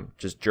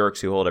just jerks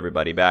who hold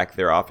everybody back.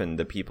 They're often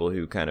the people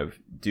who kind of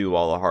do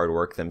all the hard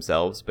work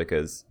themselves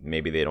because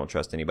maybe they don't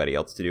trust anybody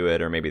else to do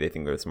it, or maybe they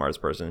think they're the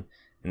smartest person,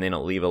 and they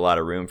don't leave a lot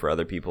of room for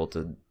other people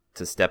to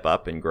step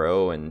up and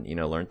grow and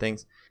learn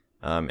things.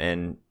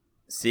 And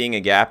seeing a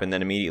gap and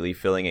then immediately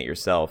filling it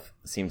yourself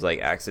seems like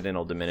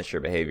accidental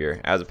diminisher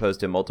behavior, as opposed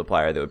to a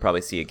multiplier that would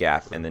probably see a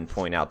gap and then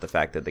point out the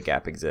fact that the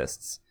gap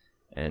exists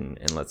and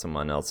let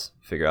someone else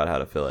figure out how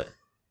to fill it.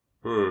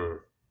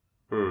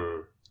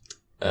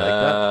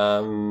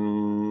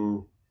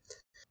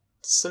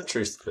 Some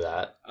truth to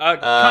that.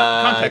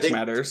 Context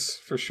matters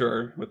for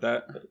sure with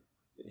that.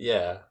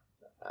 Yeah,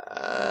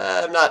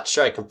 I'm not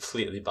sure I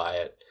completely buy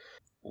it.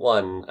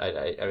 One,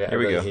 I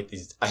really hate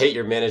these. I hate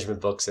your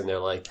management books, and they're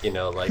like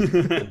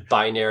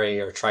binary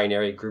or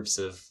trinary groups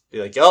of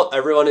like, oh,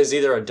 everyone is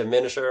either a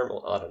diminisher.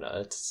 Well, I don't know.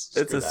 It's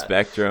a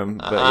spectrum,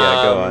 but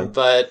yeah, go on.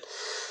 But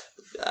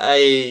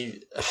I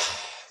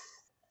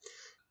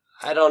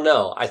don't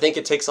know. I think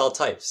it takes all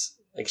types.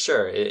 Like,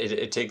 sure,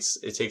 it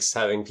takes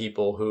having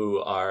people who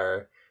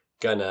are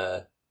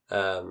gonna,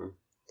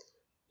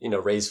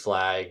 raise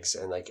flags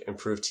and like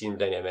improve team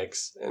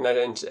dynamics and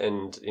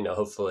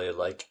hopefully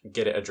like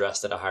get it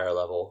addressed at a higher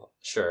level.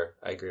 Sure,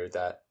 I agree with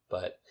that.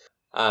 But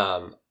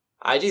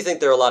I do think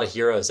there are a lot of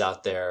heroes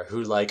out there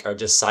who like are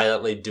just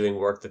silently doing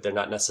work that they're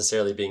not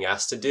necessarily being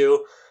asked to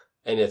do,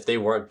 and if they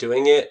weren't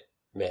doing it,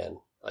 man,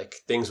 like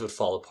things would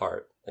fall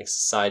apart. Like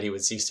society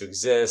would cease to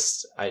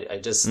exist. I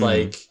just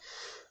like.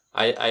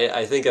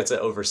 I think that's an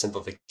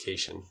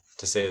oversimplification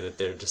to say that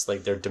they're just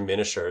like they're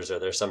diminishers or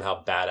they're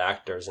somehow bad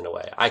actors in a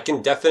way. I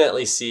can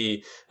definitely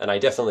see, and I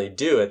definitely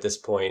do at this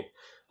point,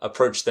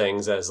 approach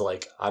things as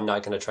like, I'm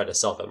not going to try to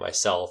solve it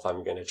myself.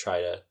 I'm going to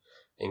try to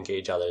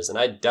engage others. And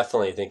I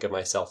definitely think of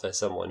myself as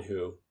someone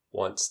who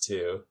wants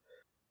to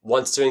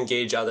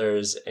engage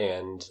others.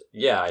 And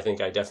yeah, I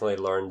think I definitely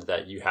learned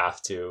that you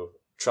have to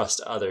trust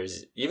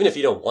others. Even if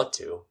you don't want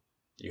to,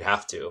 you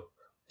have to,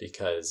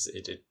 because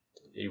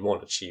you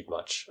won't achieve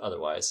much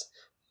otherwise.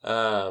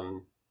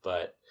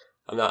 But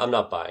I'm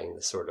not buying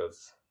the sort of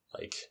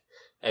like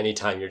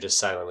anytime you're just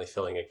silently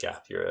filling a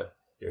gap, you're a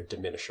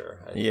diminisher.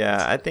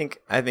 I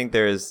think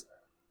there's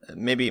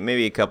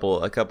maybe a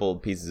couple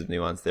pieces of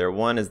nuance there.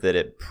 One is that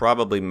it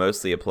probably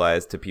mostly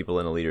applies to people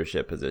in a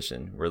leadership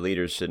position, where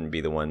leaders shouldn't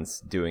be the ones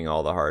doing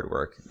all the hard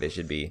work. They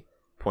should be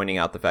pointing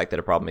out the fact that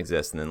a problem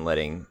exists and then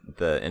letting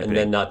the and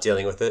then not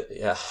dealing with it.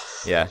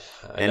 Yeah.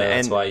 And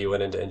that's why you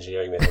went into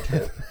engineering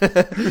management.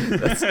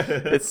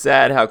 It's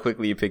sad how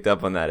quickly you picked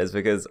up on that. Is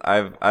because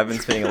I've been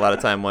spending a lot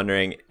of time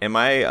wondering, am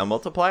I a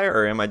multiplier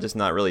or am I just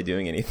not really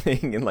doing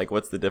anything? And like,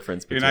 what's the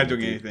difference between You're not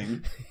doing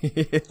anything.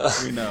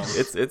 We know.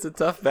 It's a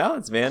tough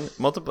balance, man.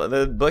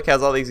 The book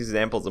has all these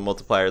examples of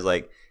multipliers,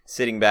 like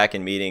sitting back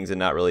in meetings and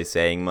not really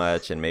saying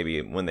much, and maybe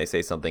when they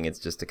say something, it's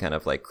just to kind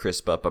of like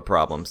crisp up a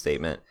problem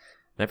statement.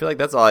 And I feel like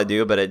that's all I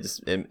do, but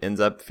it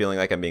ends up feeling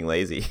like I'm being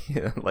lazy.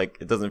 Like,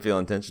 it doesn't feel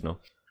intentional.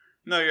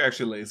 No, you're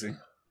actually lazy.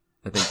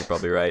 I think you're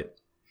probably right.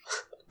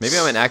 Maybe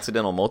I'm an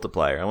accidental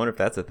multiplier. I wonder if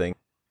that's a thing.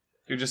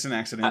 You're just an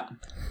accident.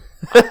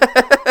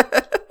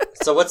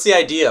 So what's the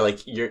idea?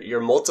 Like,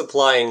 you're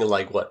multiplying,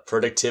 like, what,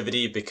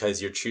 productivity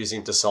because you're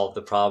choosing to solve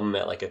the problem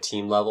at, like, a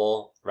team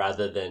level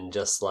rather than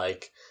just,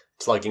 like,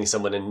 plugging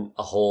someone in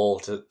a hole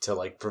to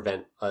like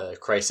prevent a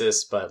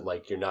crisis, but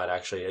like you're not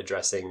actually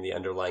addressing the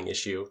underlying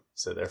issue,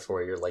 so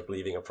therefore you're like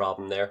leaving a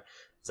problem there.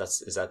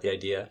 Is that the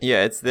idea?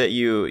 Yeah, it's that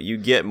you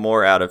get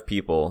more out of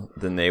people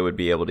than they would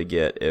be able to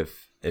get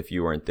if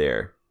you weren't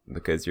there,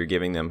 because you're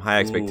giving them high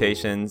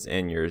expectations. Ooh.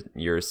 And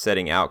you're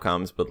setting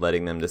outcomes, but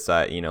letting them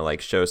decide, like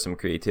show some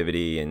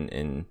creativity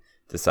and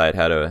decide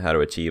how to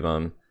achieve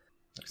them.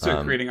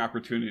 So creating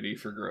opportunity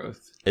for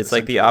growth. It's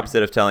like the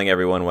opposite of telling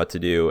everyone what to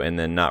do and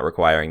then not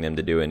requiring them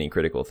to do any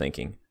critical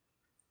thinking.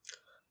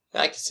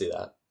 I could see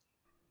that.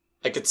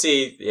 I could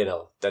see,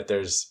 that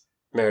there's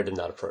merit in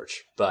that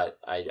approach. But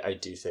I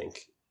do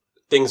think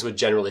things would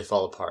generally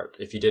fall apart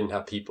if you didn't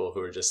have people who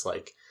are just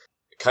like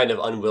kind of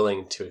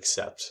unwilling to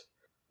accept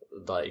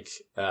like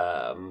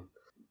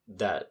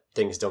that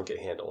things don't get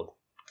handled.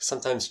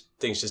 Sometimes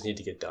things just need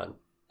to get done.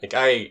 Like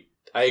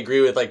I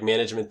agree with like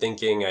management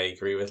thinking. I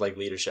agree with like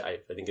leadership. I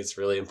think it's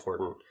really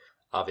important,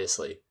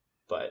 obviously,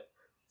 but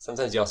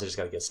sometimes you also just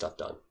got to get stuff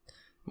done.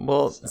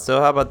 Well, so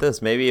how about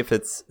this? Maybe if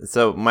it's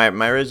so, my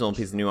original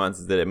piece of nuance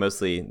is that it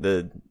mostly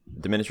the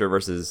diminisher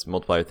versus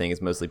multiplier thing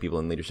is mostly people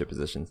in leadership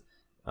positions,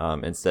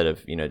 instead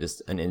of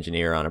just an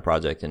engineer on a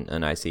project and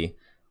an IC.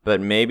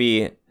 But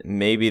maybe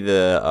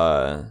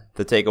the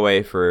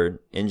takeaway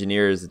for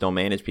engineers that don't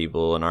manage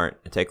people and aren't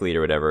a tech lead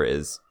or whatever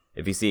is,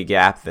 if you see a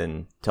gap,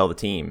 then tell the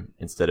team,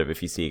 instead of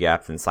if you see a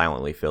gap, then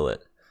silently fill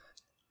it.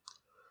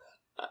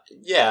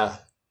 Yeah.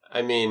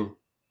 I mean,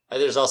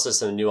 there's also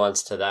some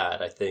nuance to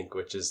that, I think,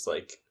 which is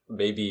like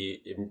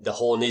maybe the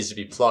hole needs to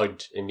be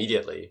plugged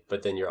immediately,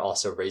 but then you're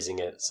also raising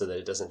it so that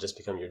it doesn't just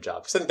become your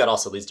job. Because I think that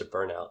also leads to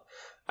burnout.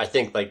 I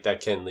think like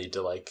that can lead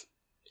to like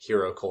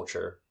hero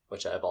culture,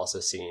 which I've also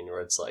seen,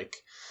 where it's like,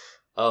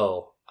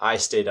 oh, I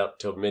stayed up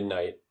till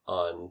midnight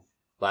on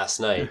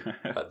last night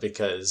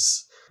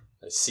because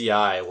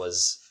CI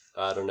was,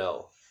 I don't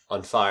know,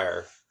 on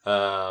fire.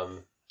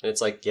 And it's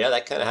like, yeah,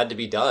 that kind of had to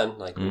be done.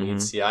 Like, we need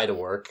CI to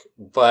work.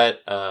 But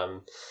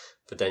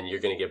then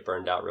you're going to get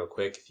burned out real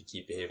quick if you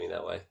keep behaving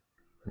that way.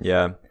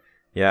 Yeah.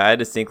 I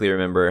distinctly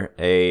remember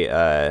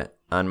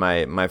on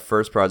my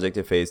first project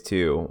at Phase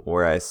 2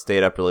 where I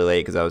stayed up really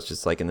late because I was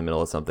just like in the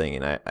middle of something,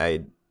 and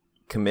I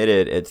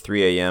committed at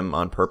 3 a.m.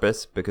 on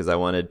purpose because I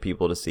wanted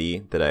people to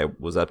see that I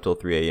was up till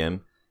 3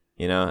 a.m.,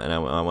 and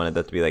I wanted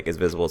that to be like as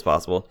visible as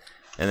possible.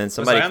 And then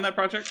somebody was I on that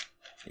project?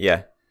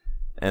 Yeah.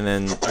 And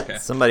then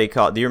somebody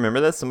called. Do you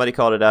remember this? Somebody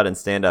called it out in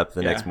stand up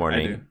the next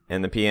morning. I do.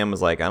 And the PM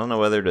was like, I don't know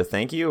whether to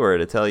thank you or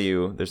to tell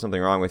you there's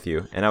something wrong with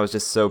you. And I was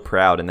just so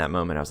proud in that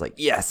moment. I was like,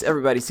 yes,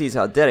 everybody sees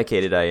how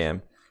dedicated I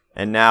am.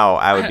 And now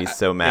I would be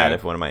so mad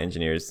if one of my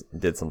engineers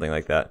did something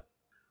like that.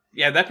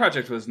 Yeah, that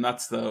project was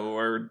nuts though.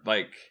 Or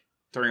like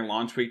during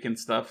launch week and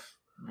stuff,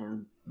 where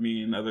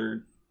me and the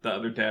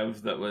other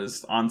dev that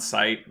was on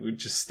site would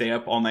just stay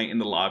up all night in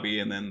the lobby,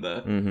 and then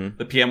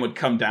the PM would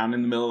come down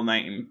in the middle of the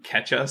night and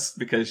catch us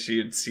because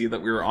she'd see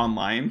that we were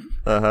online.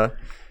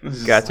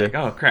 Gotcha. Like,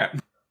 oh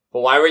crap. But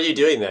why were you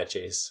doing that,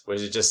 Chase?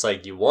 Was it just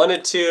like you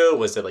wanted to?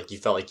 Was it like you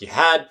felt like you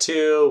had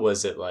to?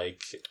 Was it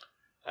like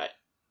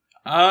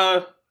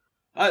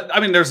I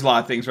mean, there's a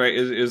lot of things, right?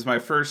 It was my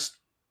first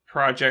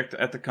project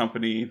at the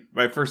company,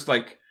 my first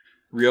like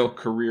real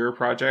career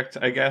project,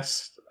 I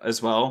guess,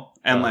 as well.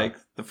 And like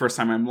the first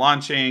time I'm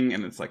launching,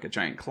 and it's like a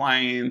giant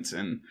client,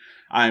 and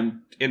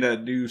I'm in a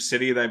new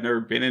city that I've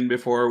never been in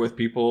before with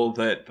people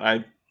that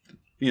I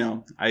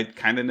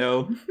kind of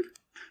know.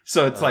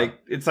 So it's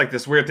like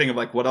this weird thing of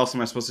like, what else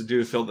am I supposed to do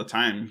to fill the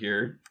time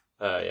here?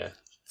 Yeah.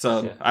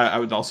 So I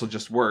would also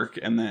just work,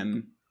 and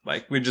then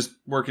like we'd just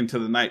work into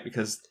the night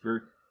because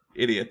we're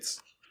idiots.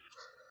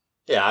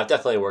 Yeah, I've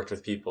definitely worked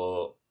with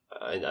people.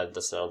 I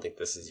don't think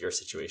this is your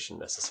situation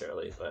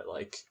necessarily, but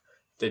like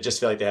they just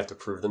feel like they have to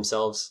prove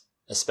themselves,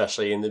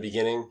 especially in the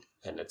beginning.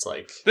 And it's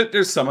like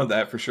there's some of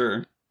that for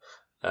sure.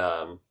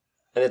 And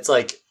it's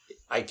like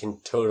I can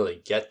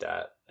totally get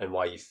that and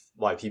why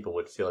people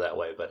would feel that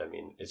way. But I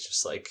mean, it's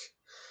just like,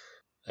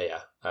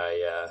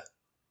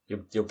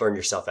 you'll burn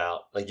yourself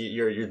out. Like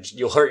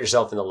you'll hurt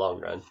yourself in the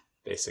long run.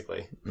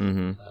 basically.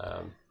 Mm-hmm.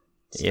 So.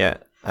 Yeah,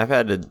 I've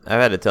had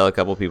to tell a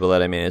couple people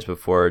that I managed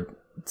before,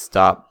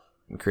 stop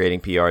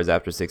creating PRs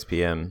after 6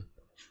 p.m.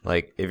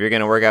 Like, if you're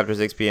going to work after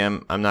 6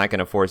 p.m., I'm not going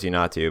to force you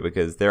not to,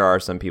 because there are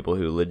some people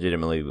who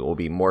legitimately will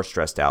be more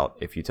stressed out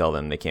if you tell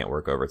them they can't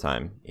work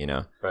overtime, you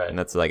know? Right. And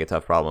that's like a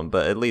tough problem,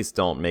 but at least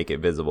don't make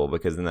it visible,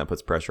 because then that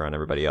puts pressure on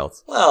everybody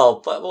else.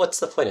 Well, but what's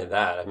the point of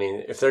that? I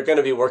mean, if they're going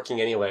to be working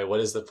anyway, what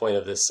is the point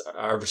of this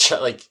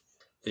arbitrary, like,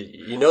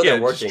 you know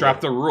they're working. Just drop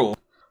the rule.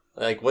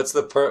 Like, what's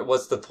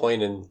the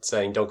point in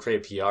saying don't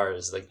create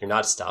PRs? Like, you're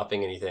not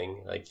stopping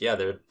anything. Like, yeah,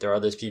 there are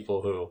those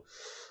people who,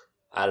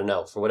 I don't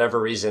know, for whatever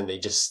reason, they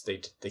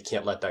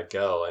can't let that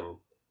go,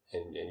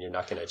 and you're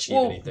not going to achieve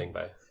anything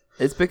by.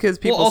 It's because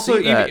people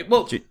see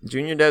that.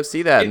 Junior devs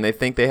see that, and they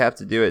think they have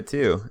to do it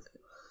too.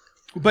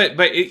 But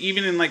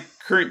even in like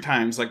current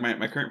times, like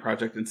my current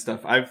project and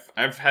stuff,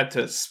 I've had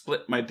to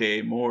split my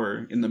day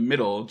more in the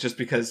middle, just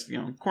because, you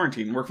know,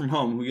 quarantine, work from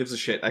home, who gives a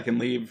shit? I can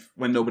leave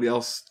when nobody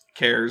else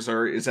cares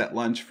or is at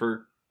lunch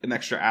for an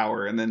extra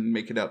hour and then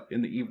make it up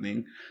in the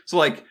evening. So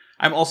like,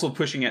 I'm also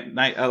pushing at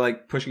night. I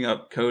like pushing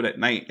up code at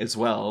night as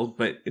well,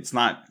 but it's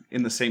not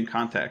in the same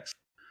context.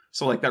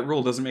 So like, that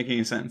rule doesn't make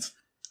any sense.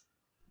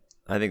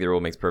 I think the rule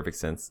makes perfect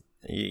sense.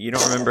 You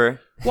don't remember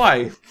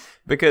why?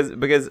 Because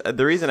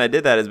the reason I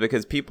did that is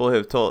because people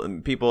have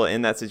told people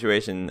in that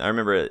situation. I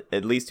remember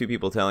at least 2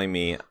 people telling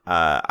me,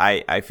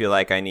 I feel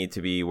like I need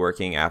to be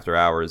working after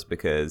hours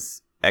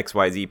because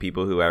XYZ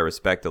people who I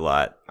respect a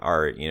lot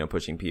are, you know,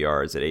 pushing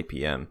PRs at 8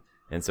 p.m.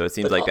 And so it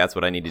seems like that's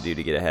what I need to do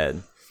to get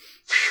ahead.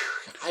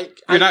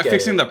 You're not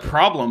fixing the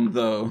problem,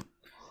 though.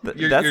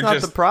 That's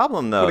not the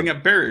problem, though. Putting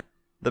up barriers.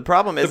 The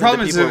problem isn't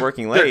that people are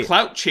working late. They're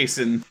clout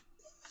chasing.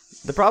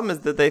 The problem is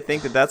that they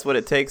think that that's what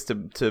it takes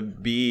to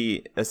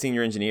be a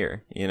senior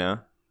engineer, you know,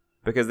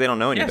 because they don't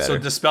know any better. So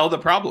dispel the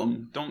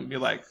problem. Don't be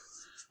like,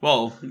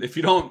 well, if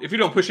you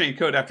don't push any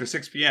code after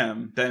 6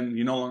 p.m., then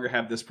you no longer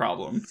have this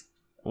problem.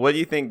 What do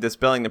you think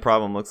dispelling the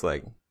problem looks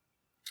like?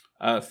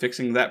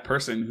 Fixing that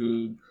person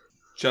who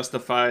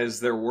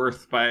justifies their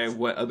worth by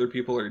what other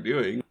people are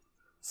doing.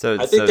 So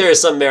I think there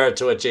is some merit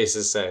to what Jace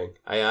is saying.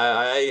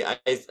 I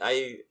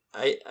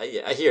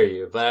hear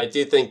you, but I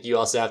do think you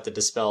also have to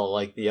dispel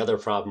like the other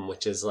problem,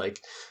 which is like,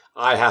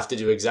 I have to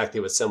do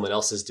exactly what someone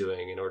else is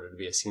doing in order to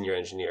be a senior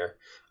engineer.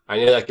 I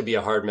know that could be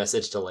a hard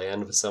message to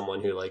land with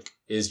someone who like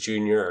is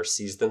junior or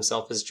sees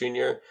themselves as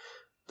junior,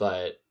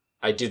 but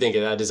I do think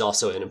that is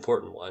also an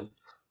important one,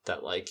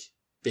 that like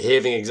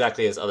behaving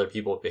exactly as other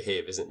people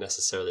behave isn't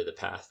necessarily the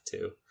path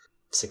to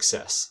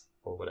success.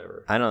 Or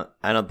whatever. I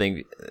don't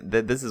think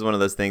that this is one of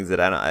those things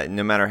that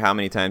no matter how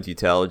many times you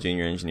tell a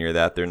junior engineer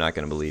that, they're not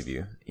going to believe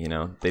you. You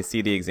know, they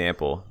see the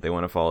example, they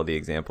want to follow the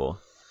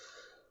example,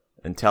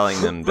 and telling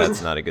them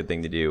that's not a good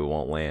thing to do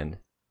won't land.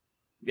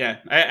 Yeah,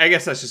 I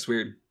guess that's just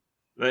weird.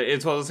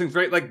 It's one of those things,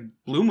 right? Like,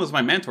 Bloom was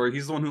my mentor.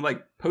 He's the one who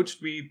like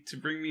poached me to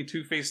bring me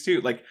to Phase 2.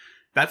 Like,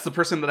 that's the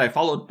person that I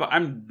followed, but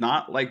I'm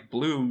not like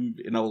Bloom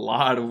in a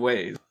lot of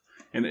ways.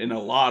 In a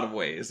lot of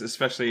ways,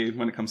 especially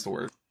when it comes to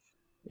work.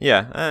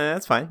 Yeah,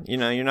 that's fine. You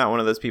know, you're not one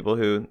of those people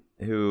who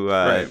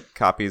right.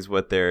 copies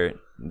what their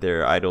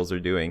idols are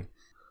doing.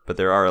 But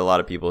there are a lot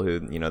of people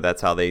who, you know,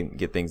 that's how they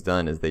get things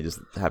done, is they just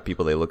have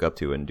people they look up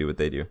to and do what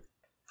they do.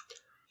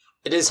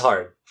 It is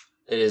hard.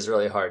 It is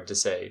really hard to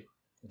say,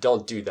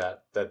 don't do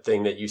that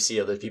thing that you see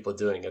other people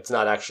doing. It's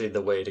not actually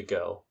the way to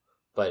go.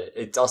 But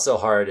it's also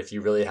hard if you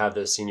really have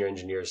those senior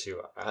engineers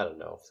who, I don't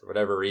know, for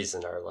whatever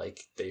reason, are like,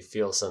 they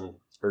feel some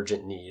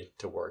urgent need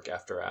to work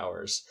after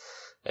hours.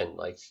 And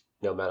like,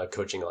 no amount of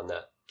coaching on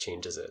that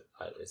changes it.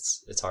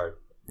 It's hard.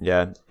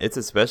 Yeah, it's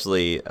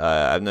especially,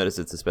 I've noticed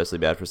it's especially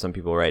bad for some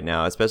people right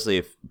now, especially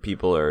if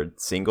people are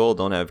single,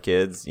 don't have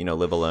kids, you know,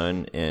 live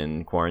alone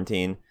in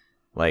quarantine.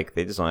 Like,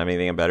 they just don't have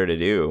anything better to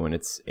do when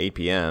it's 8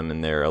 p.m.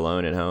 and they're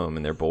alone at home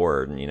and they're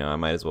bored. And, you know, I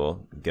might as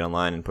well get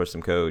online and push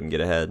some code and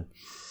get ahead.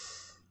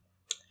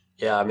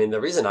 Yeah, I mean,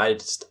 the reason I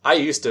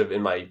used to,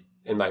 in my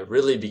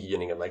really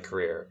beginning of my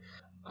career,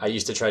 I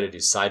used to try to do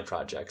side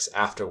projects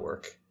after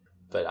work.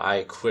 But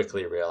I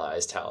quickly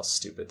realized how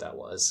stupid that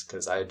was,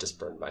 because I had just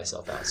burned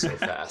myself out so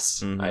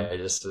fast. Mm-hmm. I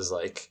just was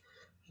like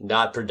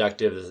not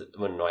productive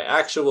in my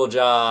actual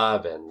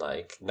job, and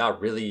like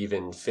not really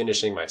even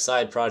finishing my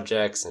side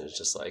projects. And it's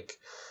just like,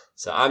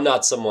 so I'm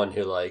not someone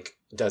who like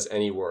does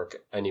any work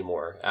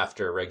anymore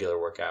after regular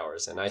work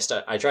hours. And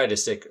I try to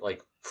stick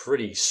like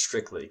pretty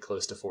strictly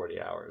close to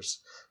 40 hours.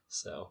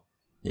 So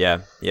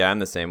yeah, I'm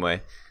the same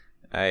way.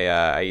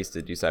 I used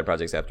to do side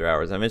projects after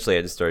hours. Eventually,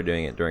 I just started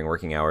doing it during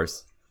working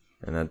hours.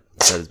 And that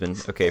has been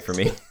okay for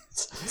me.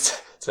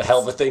 It's a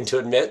hell of a thing to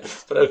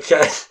admit, but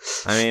okay.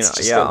 I mean,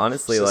 yeah,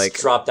 honestly, like,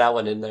 drop that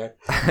one in there.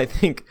 I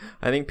think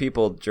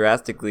people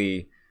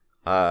drastically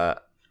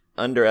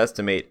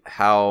underestimate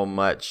how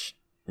much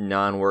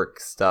non-work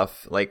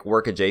stuff, like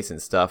work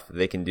adjacent stuff,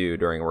 they can do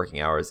during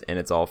working hours, and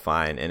it's all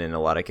fine. And in a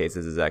lot of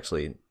cases, is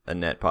actually a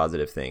net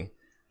positive thing.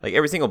 Like,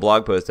 every single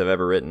blog post I've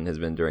ever written has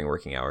been during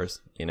working hours.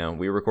 You know,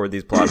 we record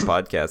these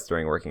podcasts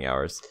during working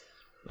hours.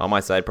 All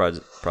my side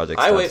projects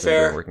Highway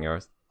during working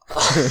hours.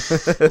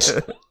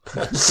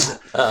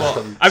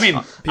 Well, I mean,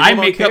 I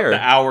make up the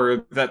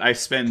hour that I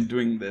spend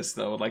doing this,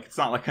 though. Like, it's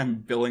not like I'm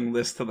billing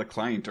this to the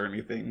client or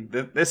anything.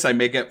 This I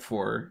make up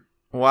for.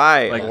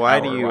 Why? Like, why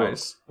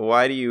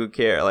do you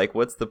care? Like,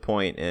 what's the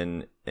point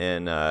in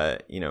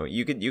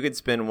you could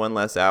spend one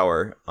less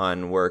hour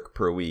on work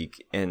per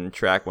week and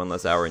track one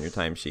less hour in your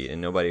timesheet,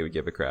 and nobody would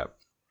give a crap.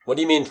 What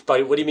do you mean?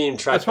 What do you mean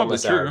track one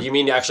less hour? Do you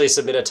mean actually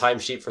submit a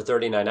timesheet for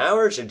 39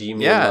 hours, or do you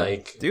mean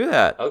like do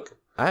that? Okay.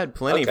 I had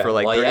plenty for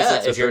like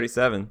 36 or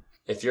 37.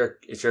 If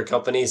your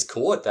company's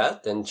cool with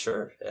that, then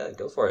sure,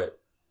 go for it.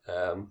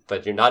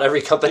 But not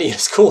every company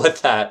is cool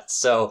with that,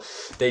 so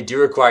they do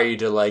require you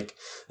to like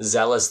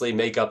zealously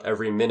make up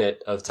every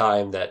minute of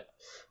time that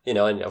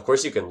and of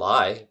course you can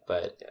lie,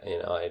 but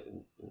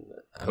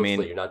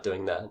hopefully you're not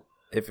doing that.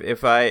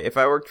 If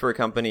I worked for a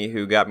company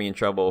who got me in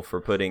trouble for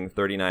putting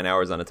 39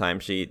 hours on a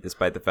timesheet,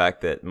 despite the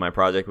fact that my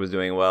project was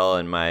doing well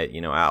and my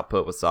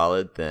output was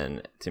solid,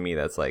 then to me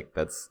that's a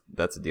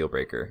deal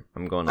breaker.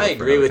 I'm going. I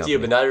agree with you,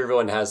 but not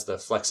everyone has the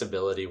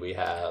flexibility we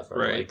have,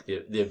 or like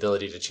the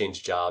ability to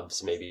change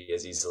jobs maybe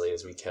as easily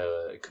as we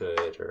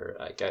could, or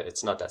like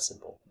it's not that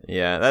simple.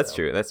 Yeah, that's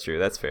true. That's true.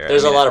 That's fair.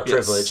 There's a lot of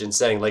privilege in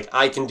saying like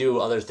I can do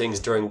other things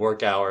during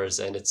work hours,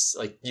 and it's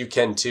like you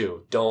can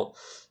too. Don't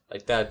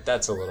like that.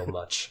 That's a little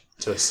much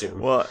to assume.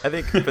 Well, I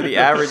think for the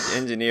average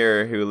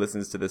engineer who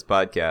listens to this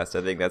podcast,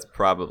 I think that's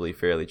probably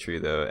fairly true,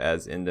 though,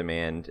 as in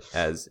demand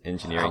as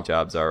engineering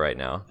jobs are right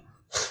now.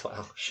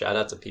 Wow. Shout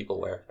out to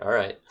Peopleware. All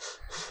right.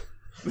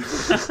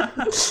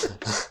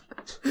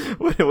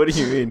 What do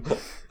you mean?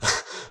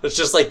 It's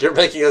just like you're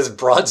making this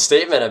broad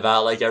statement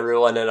about like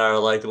everyone in our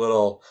like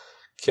little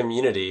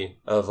community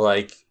of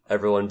like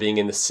everyone being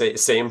in the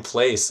same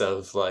place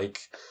of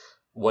like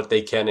what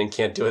they can and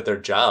can't do at their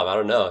job. I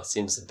don't know. It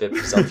seems a bit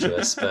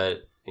presumptuous,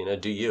 but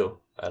do you?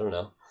 I don't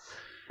know.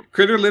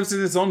 Critter lives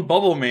in his own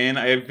bubble, man.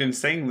 I have been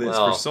saying this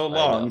for so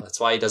long. That's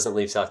why he doesn't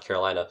leave South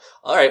Carolina.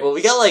 All right, well,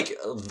 we got like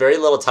very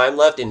little time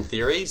left in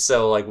theory,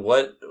 so like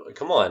what?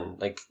 Come on,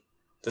 like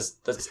let's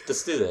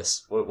do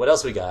this. What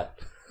else we got?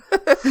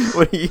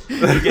 What are you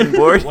getting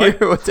bored here?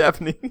 What's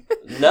happening?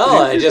 No,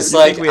 I just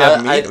like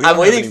I'm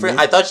waiting for.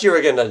 I thought you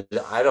were gonna.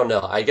 I don't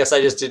know. I guess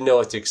I just didn't know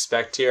what to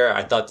expect here.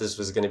 I thought this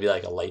was gonna be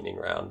like a lightning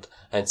round,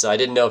 and so I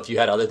didn't know if you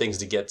had other things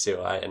to get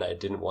to. I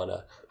didn't want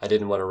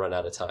to run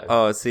out of time.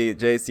 Oh, see,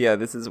 Jace, yeah,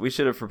 we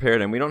should have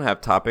prepared, and we don't have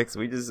topics.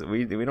 We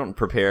don't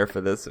prepare for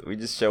this. We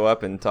just show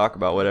up and talk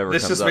about whatever.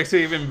 This just makes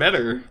it even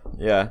better.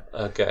 Yeah.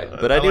 Okay.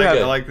 But I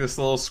like this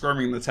little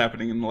squirming that's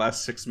happening in the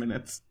last 6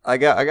 minutes. I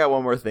got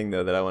one more thing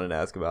though that I wanted to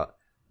ask about.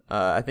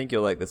 I think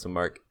you'll like this one,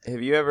 Mark.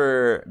 Have you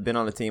ever been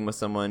on a team with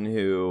someone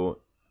who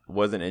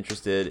wasn't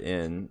interested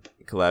in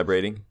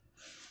collaborating?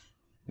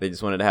 They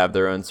just wanted to have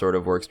their own sort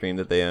of work stream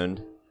that they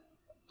owned?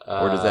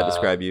 Or does that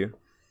describe you?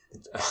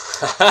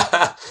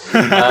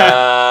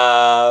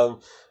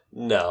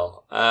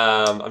 No.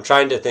 I'm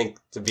trying to think,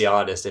 to be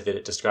honest, if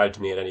it described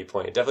me at any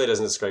point. It definitely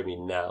doesn't describe me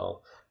now.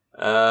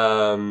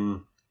 I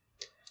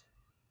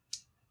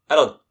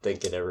don't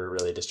think it ever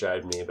really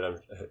described me,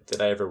 but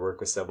did I ever work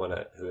with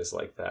someone who is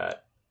like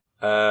that?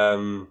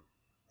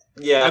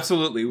 Yeah,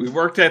 absolutely. We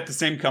worked at the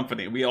same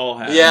company. We all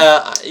have.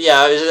 Yeah.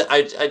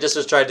 I just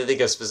was trying to think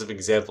of specific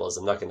examples.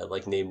 I'm not going to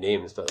like name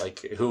names, but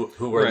like who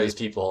were these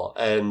people?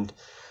 And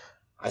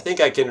I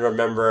think I can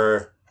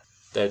remember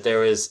that there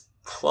was.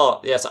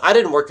 Well, yes, I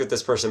didn't work with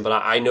this person, but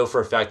I know for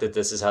a fact that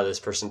this is how this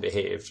person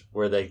behaved.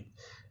 Where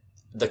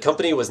the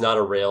company was not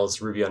a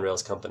Ruby on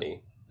Rails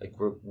company. Like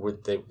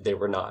they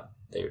were not.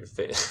 They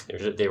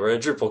were a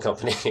Drupal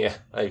company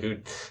who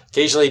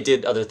occasionally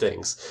did other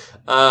things.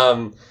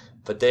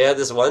 But they had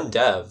this one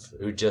dev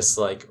who just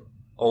like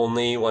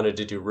only wanted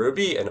to do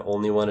Ruby and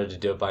only wanted to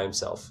do it by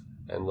himself.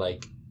 And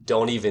like,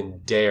 don't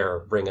even dare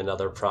bring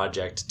another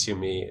project to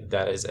me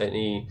that is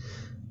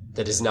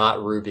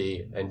not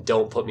Ruby, and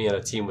don't put me on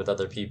a team with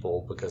other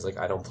people because like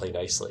I don't play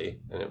nicely.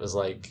 And it was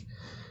like,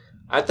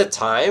 at the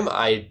time,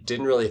 I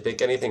didn't really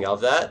think anything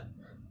of that.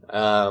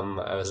 I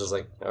was just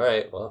like, all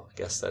right, well, I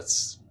guess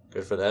that's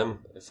good for them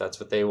if that's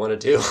what they want to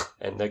do,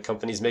 and the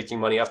company's making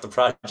money off the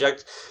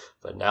project.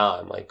 But now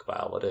I'm like,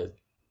 wow, what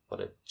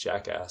a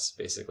jackass,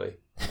 basically.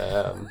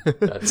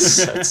 That's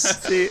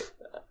See,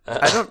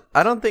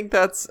 I don't think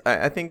that's.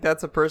 I think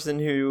that's a person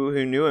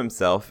who knew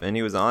himself and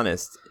he was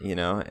honest,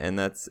 and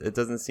it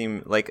doesn't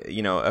seem like,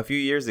 a few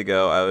years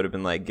ago I would have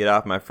been like, get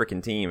off my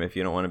freaking team if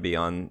you don't want to be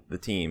on the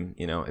team.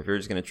 If you're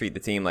just going to treat the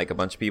team like a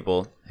bunch of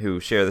people who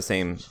share the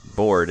same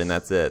board and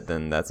that's it,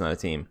 then that's not a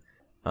team.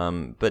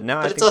 But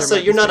now, but it's also,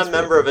 you're not a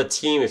member of a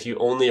team if you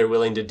only are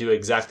willing to do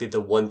exactly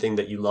the one thing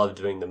that you love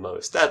doing the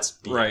most. That's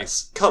BS.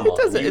 Right. Come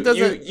on. It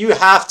doesn't. You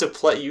have to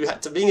play.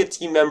 Being a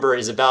team member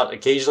is about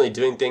occasionally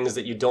doing things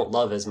that you don't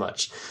love as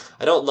much.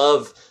 I don't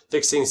love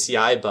fixing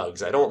CI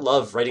bugs. I don't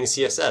love writing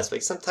CSS.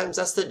 Like, sometimes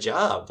that's the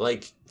job.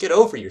 Like, get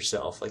over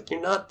yourself. Like,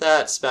 you're not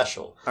that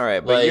special. All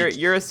right, but like,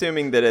 you're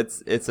assuming that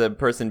it's a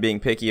person being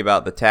picky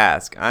about the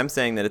task. I'm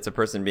saying that it's a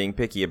person being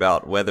picky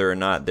about whether or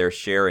not they're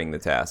sharing the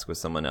task with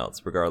someone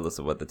else, regardless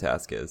of what the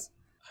task is.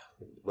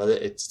 whether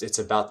it's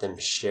about them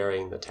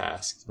sharing the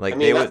task. Like I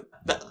mean, they would.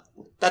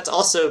 That's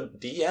also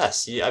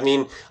BS. I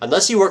mean,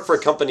 unless you work for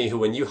a company who,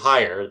 when you're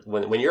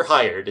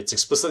hired, it's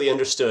explicitly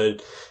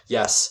understood.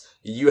 Yes,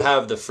 you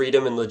have the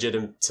freedom and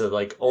legitimate to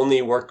like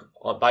only work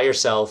by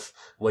yourself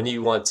when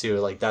you want to.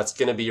 Like that's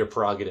gonna be your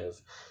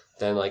prerogative.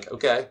 Then like,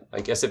 okay,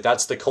 I guess if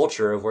that's the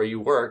culture of where you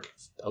work,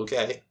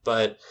 okay,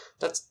 but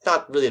that's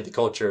not really the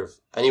culture of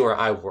anywhere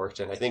I've worked,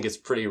 and I think it's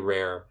pretty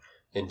rare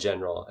in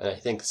general. And I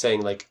think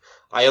saying like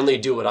I only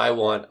do what I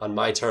want on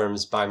my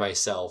terms by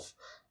myself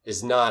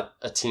is not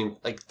a team.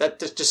 Like that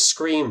just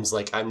screams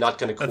like I'm not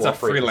going to cooperate.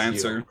 That's a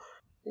freelancer. With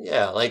you.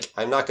 Yeah, like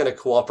I'm not going to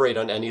cooperate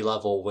on any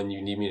level when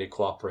you need me to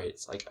cooperate.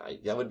 It's like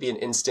that would be an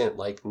instant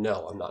like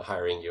no, I'm not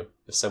hiring you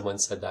if someone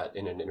said that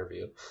in an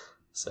interview.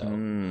 So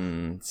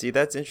see,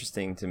 that's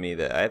interesting to me.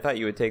 That I thought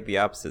you would take the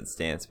opposite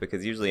stance,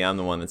 because usually I'm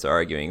the one that's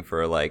arguing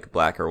for like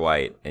black or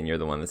white, and you're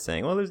the one that's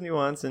saying, well, there's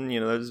nuance and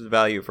there's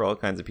value for all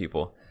kinds of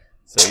people.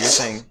 So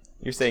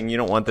you're saying you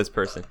don't want this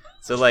person.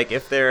 So like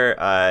if they're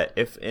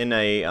if in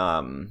a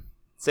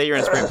say you're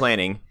in sprint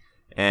planning,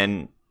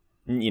 and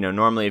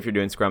normally if you're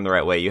doing Scrum the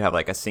right way, you have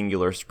like a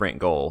singular sprint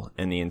goal,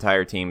 and the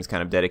entire team is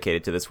kind of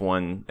dedicated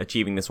to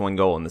achieving this one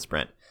goal in the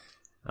sprint.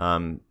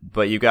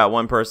 But you got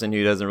one person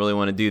who doesn't really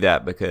want to do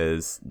that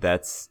because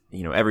that's,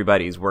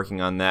 everybody's working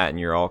on that, and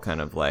you're all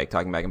kind of like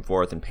talking back and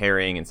forth and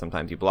pairing, and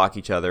sometimes you block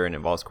each other and it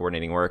involves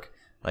coordinating work.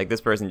 Like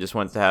this person just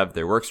wants to have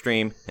their work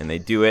stream and they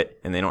do it,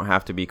 and they don't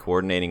have to be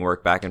coordinating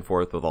work back and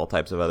forth with all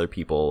types of other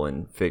people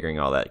and figuring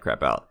all that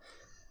crap out.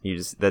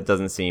 That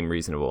doesn't seem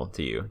reasonable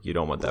to you. You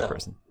don't want that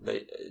person.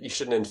 You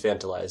shouldn't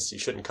infantilize. You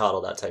shouldn't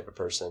coddle that type of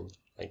person.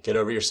 Like, get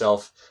over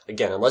yourself.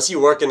 Again, unless you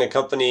work in a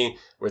company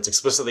where it's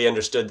explicitly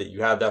understood that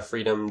you have that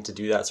freedom to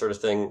do that sort of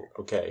thing,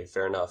 okay,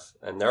 fair enough.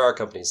 And there are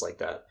companies like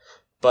that.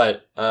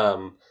 But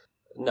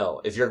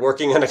no, if you're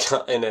working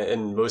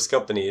in most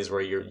companies where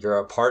you're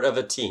a part of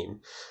a team,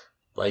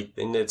 like,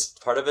 then it's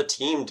part of a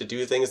team to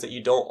do things that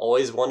you don't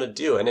always want to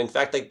do. And in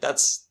fact, like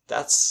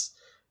that's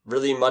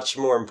really much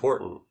more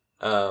important.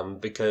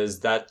 Because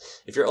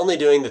if you're only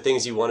doing the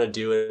things you want to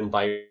do and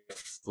by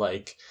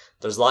like,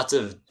 there's lots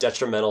of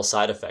detrimental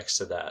side effects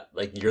to that.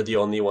 Like you're the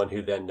only one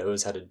who then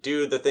knows how to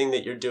do the thing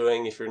that you're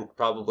doing. If you're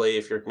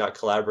not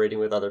collaborating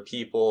with other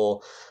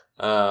people,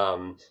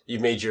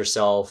 you've made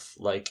yourself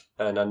like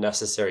an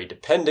unnecessary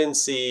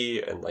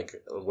dependency, and like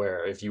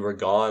where if you were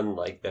gone,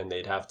 like then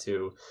they'd have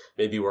to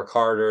maybe work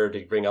harder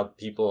to bring up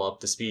people up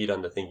to speed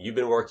on the thing you've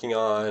been working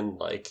on.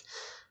 Like,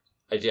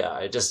 I don't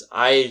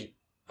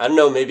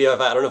know,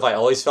 I don't know if I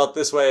always felt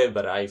this way,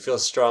 but I feel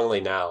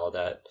strongly now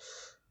that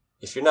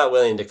if you're not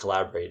willing to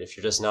collaborate, if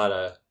you're just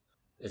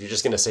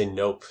going to say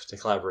nope to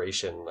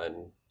collaboration,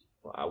 then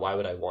why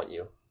would I want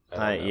you?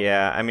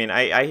 Yeah, I mean,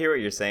 I hear what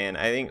you're saying.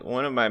 I think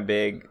one of my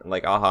big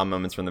like aha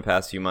moments from the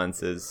past few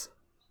months is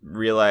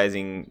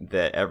realizing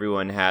that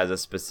everyone has a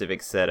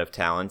specific set of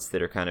talents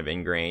that are kind of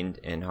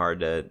ingrained and hard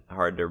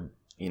to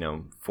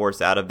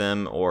force out of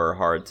them, or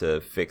hard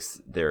to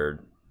fix their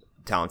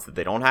talents that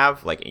they don't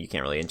have. Like you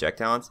can't really inject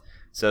talents.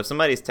 So if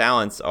somebody's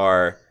talents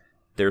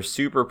they're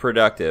super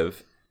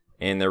productive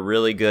and they're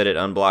really good at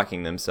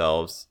unblocking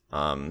themselves,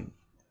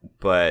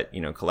 but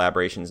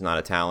collaboration is not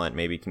a talent,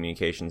 maybe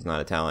communication is not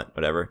a talent,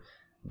 whatever,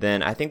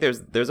 then I think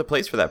there's a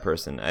place for that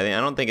person. I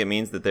don't think it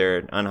means that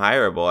they're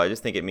unhireable. I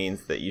just think it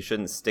means that you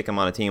shouldn't stick them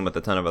on a team with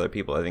a ton of other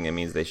people. I think it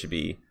means they should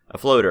be a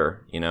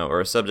floater,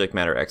 or a subject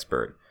matter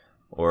expert,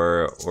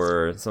 or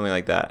something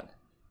like that.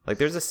 Like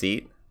there's a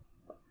seat.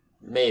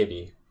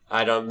 Maybe.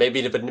 But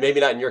maybe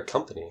not in your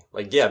company.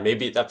 Like, yeah,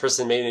 maybe that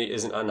person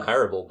isn't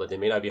unhireable, but they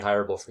may not be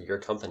hireable for your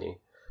company.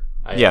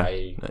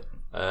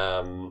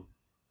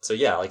 So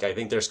yeah, like I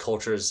think there's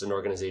cultures and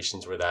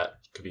organizations where that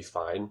could be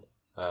fine,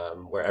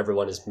 where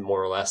everyone is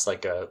more or less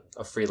like a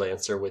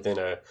freelancer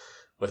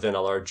within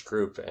a large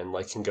group and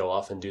like can go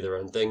off and do their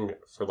own thing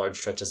for large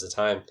stretches of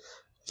time.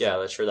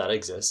 Yeah, sure, that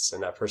exists,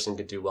 and that person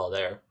could do well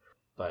there.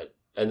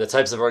 And the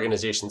types of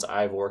organizations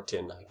I've worked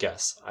in, I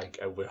guess, I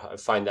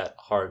find that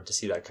hard to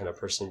see that kind of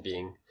person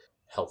being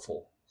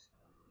helpful.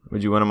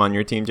 Would you want them on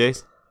your team,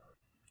 Jace?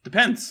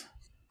 Depends.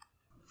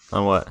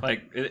 On what?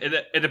 Like,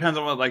 it depends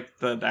on what, like,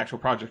 the actual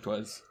project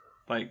was.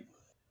 Like,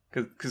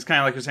 because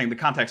kind of like you're saying, the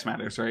context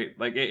matters, right?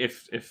 Like,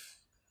 if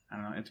I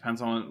don't know, it depends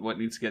on what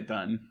needs to get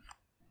done.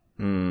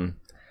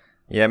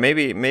 Yeah,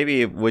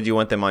 maybe would you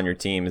want them on your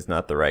team is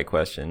not the right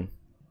question.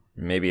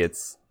 Maybe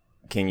it's,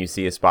 can you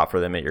see a spot for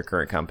them at your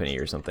current company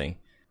or something?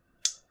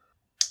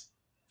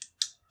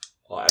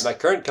 Well, at my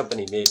current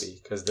company, maybe,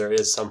 because there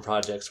is some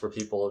projects where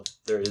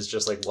there is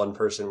just like one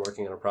person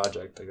working on a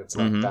project. Like it's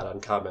not that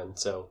uncommon.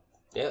 So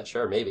yeah,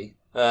 sure, maybe.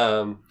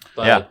 But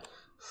yeah.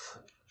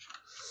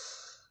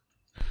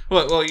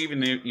 Well,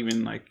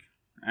 even like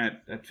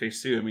at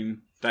Phase 2, I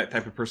mean, that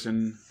type of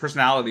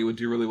personality would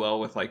do really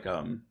well with like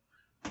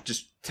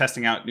just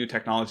testing out new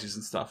technologies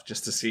and stuff,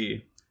 just to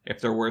see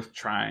if they're worth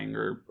trying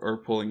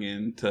or pulling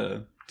in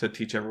to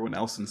teach everyone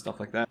else and stuff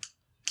like that.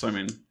 So I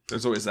mean,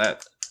 there's always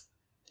that.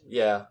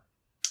 Yeah,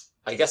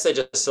 I guess I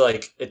just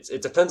like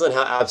it depends on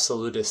how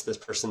absolutist this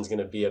person's going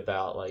to be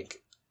about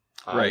like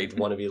Right. I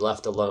want to be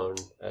left alone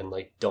and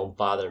like don't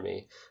bother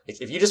me.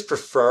 Like if you just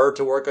prefer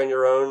to work on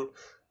your own,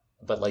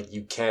 but like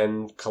you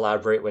can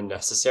collaborate when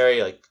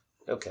necessary, like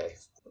okay,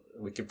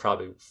 we could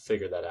probably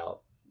figure that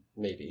out,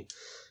 maybe.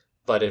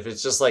 But if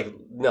it's just like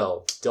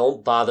no,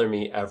 don't bother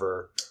me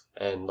ever,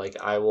 and like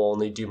I will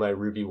only do my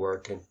Ruby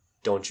work, and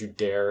don't you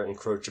dare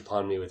encroach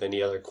upon me with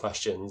any other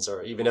questions,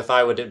 or even if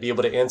I would be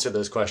able to answer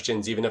those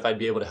questions, even if I'd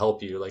be able to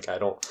help you, like I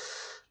don't,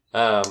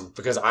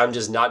 because I'm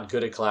just not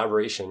good at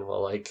collaboration.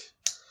 Well, like.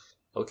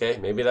 Okay,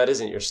 maybe that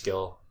isn't your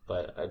skill,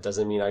 but it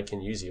doesn't mean I can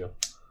use you.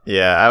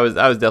 Yeah, I was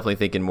definitely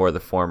thinking more the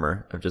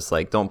former of just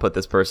like don't put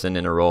this person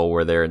in a role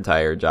where their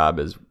entire job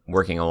is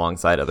working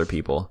alongside other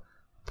people,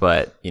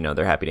 but you know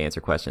they're happy to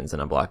answer questions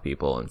and unblock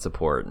people and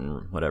support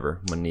and whatever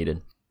when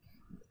needed.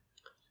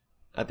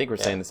 I think we're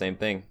saying the same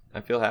thing.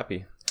 I feel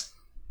happy.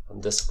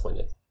 I'm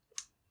disappointed.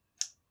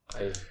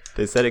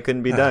 They said it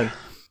couldn't be done.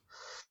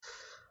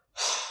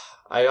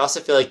 I also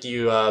feel like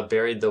you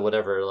buried the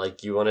whatever,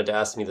 like you wanted to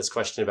ask me this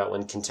question about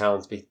when can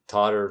talents be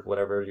taught or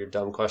whatever your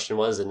dumb question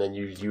was, and then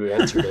you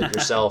answered it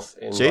yourself.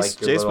 In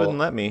Jace wouldn't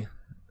let me.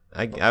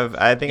 I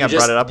think I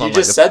brought it up on you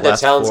just said that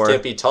talents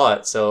can't be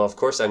taught, so of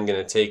course I'm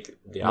going to take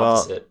the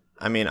opposite.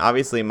 I mean,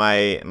 obviously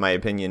my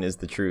opinion is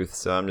the truth,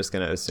 so I'm just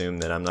going to assume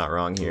that I'm not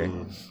wrong here.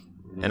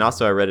 And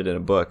also I read it in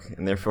a book,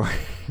 and therefore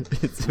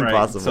it's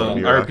impossible so to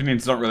be our wrong.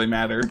 opinions don't really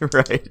matter.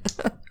 Right.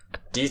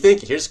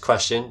 Here's a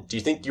question. Do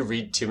you think you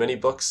read too many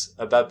books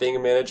about being a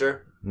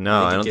manager?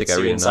 No, I don't think I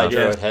read inside enough.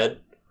 your own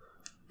head?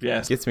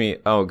 Yes. Gets me,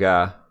 oh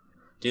god.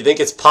 Do you think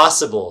it's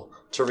possible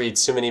to read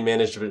so many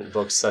management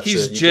books such that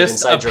you get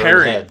inside your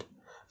own head?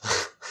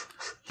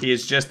 He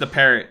is just a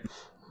parrot.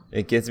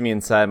 It gets me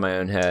inside my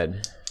own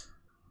head.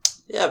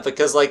 Yeah,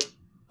 because like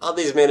all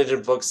these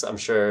management books, I'm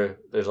sure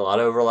there's a lot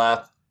of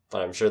overlap,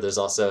 but I'm sure there's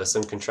also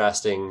some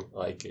contrasting,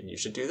 like you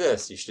should do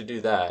this, you should do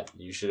that,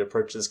 you should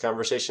approach this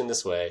conversation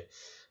this way.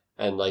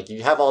 And like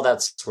you have all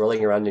that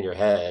swirling around in your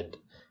head,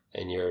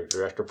 and your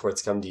direct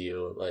reports come to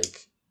you.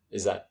 Like,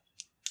 that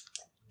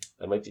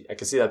might be? I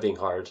can see that being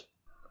hard.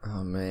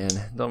 Oh man,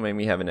 don't make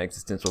me have an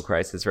existential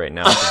crisis right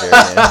now. At the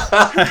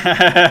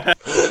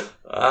very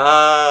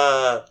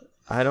end.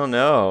 I don't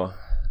know.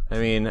 I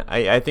mean,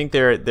 I think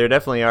there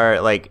definitely are,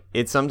 like,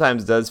 it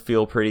sometimes does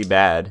feel pretty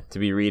bad to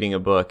be reading a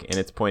book and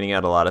it's pointing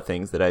out a lot of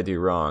things that I do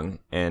wrong,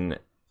 and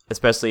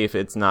especially if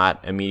it's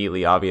not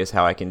immediately obvious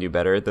how I can do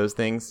better at those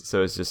things.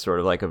 So it's just sort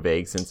of like a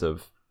vague sense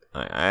of,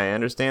 I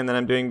understand that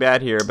I'm doing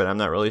bad here, but I'm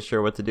not really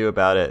sure what to do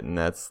about it, and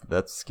that's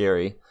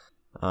scary.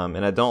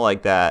 And I don't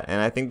like that. And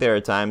I think there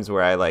are times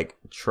where I like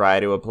try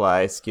to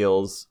apply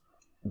skills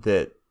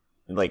that,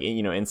 like,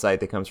 you know, insight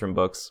that comes from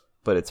books,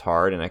 but it's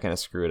hard and I kind of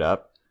screw it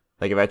up.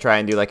 Like if I try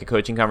and do like a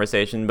coaching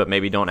conversation, but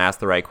maybe don't ask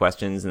the right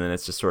questions, and then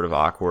it's just sort of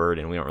awkward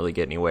and we don't really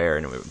get anywhere,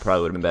 and it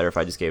probably would have been better if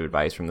I just gave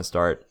advice from the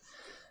start.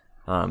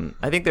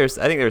 I think there's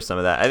some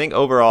of that. I think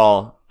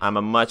overall I'm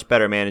a much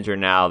better manager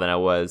now than I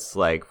was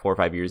like 4 or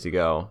 5 years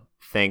ago,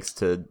 thanks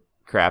to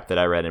crap that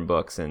I read in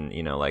books and,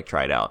 you know, like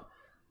tried out.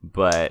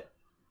 But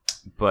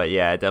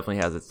yeah, it definitely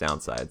has its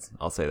downsides.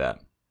 I'll say that.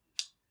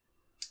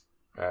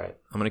 All right.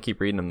 I'm going to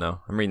keep reading them though.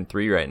 I'm reading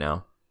 3 right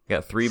now. I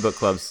got 3 book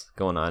clubs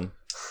going on.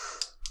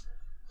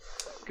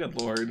 Good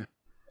Lord.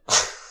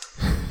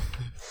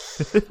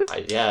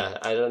 I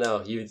don't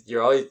know.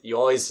 You're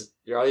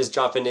always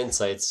dropping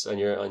insights on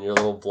your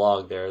little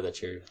blog there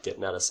that you're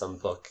getting out of some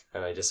book,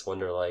 and I just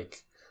wonder,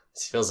 like,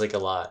 this feels like a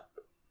lot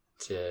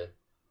to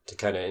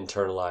kind of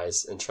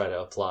internalize and try to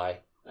apply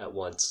at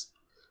once.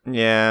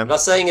 Yeah. I'm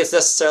not saying it's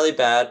necessarily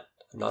bad.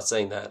 I'm not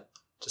saying that.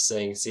 Just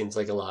saying it seems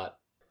like a lot.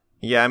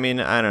 Yeah, I mean,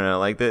 I don't know.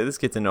 Like this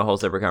gets into a whole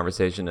separate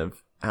conversation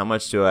of how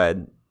much do I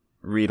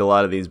read a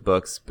lot of these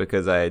books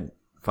because I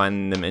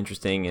find them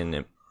interesting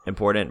and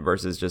important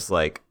versus just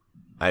like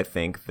I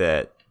think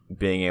that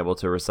being able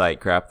to recite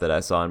crap that I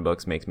saw in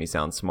books makes me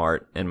sound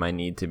smart, and my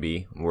need to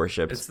be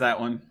worshipped. It's that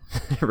one.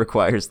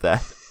 requires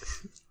that.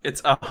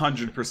 It's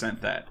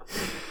 100% that.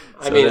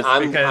 I mean,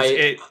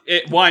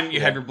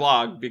 you have your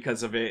blog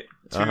because of it.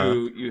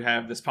 2, you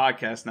have this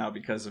podcast now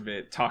because of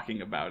it,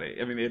 talking about it.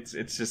 I mean, it's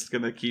just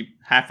gonna keep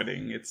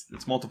happening.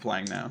 It's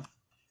multiplying now.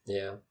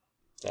 Yeah,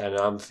 and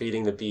I'm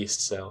feeding the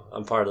beast, so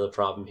I'm part of the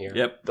problem here.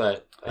 Yep.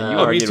 But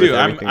me too.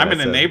 I'm an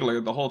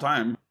enabler the whole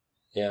time.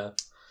 Yeah.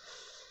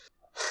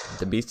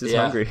 The beast is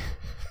hungry.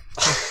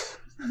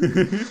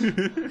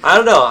 I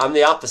don't know. I'm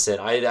the opposite.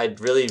 I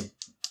really,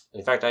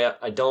 in fact,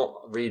 I don't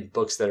read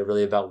books that are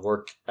really about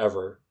work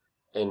ever,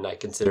 and I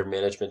consider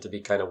management to be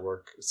kind of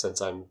work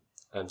since I'm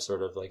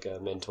sort of like a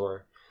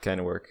mentor. Kind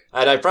of work.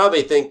 And I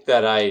probably think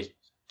that I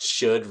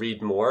should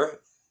read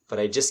more, but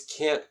I just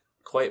can't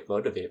quite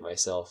motivate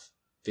myself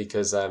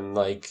because I'm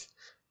like,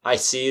 I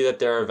see that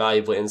there are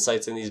valuable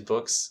insights in these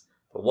books.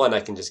 But 1, I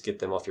can just get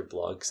them off your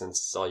blog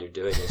since all you're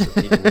doing is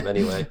repeating them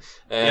anyway.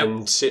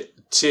 And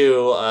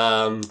 2,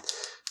 I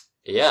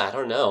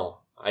don't know.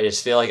 I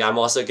just feel like I'm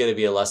also going to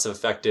be a less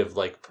effective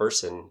like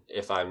person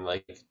if I'm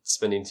like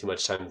spending too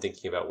much time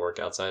thinking about work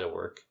outside of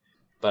work.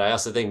 But I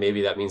also think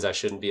maybe that means I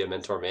shouldn't be a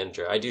mentor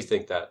manager. I do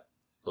think that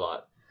a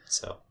lot.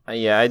 So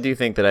yeah, I do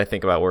think that I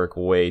think about work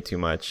way too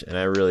much, and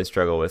I really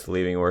struggle with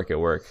leaving work at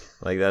work.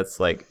 Like that's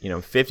like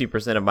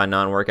 50% of my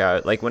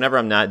non-workout. Like whenever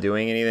I'm not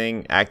doing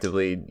anything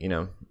actively,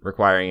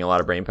 requiring a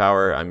lot of brain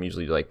power, I'm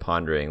usually like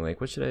pondering,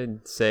 like what should I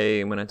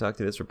say when I talk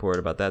to this report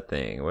about that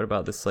thing? What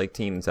about this like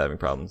team that's having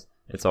problems?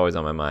 It's always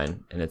on my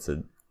mind, and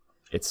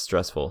it's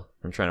stressful.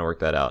 I'm trying to work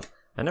that out.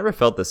 I never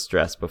felt this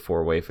stress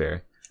before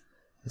Wayfair.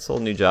 This whole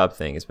new job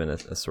thing has been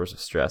a source of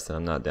stress that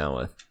I'm not down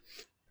with.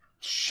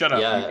 Shut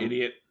up, you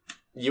idiot.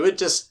 You would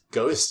just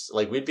ghost,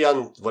 like we'd be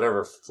on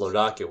whatever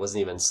FlowDoc, it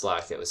wasn't even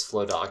Slack, it was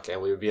FlowDoc,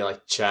 and we would be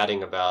like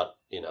chatting about,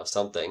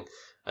 something,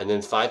 and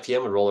then 5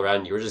 p.m. would roll around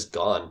and you were just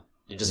gone.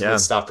 You just would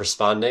stop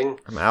responding.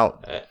 I'm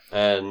out.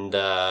 And,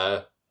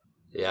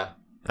 yeah.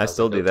 I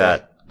still do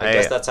that. I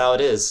guess that's how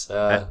it is.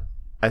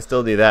 I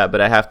still do that,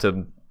 but I have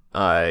to,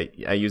 I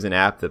use an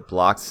app that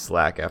blocks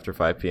Slack after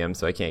 5 p.m.,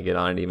 so I can't get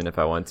on it even if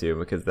I want to,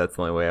 because that's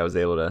the only way I was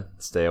able to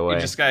stay away.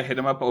 You just gotta hit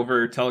him up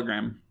over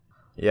Telegram.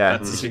 Yeah.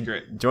 That's the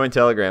secret. Join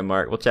Telegram,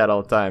 Mark. We'll chat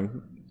all the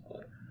time.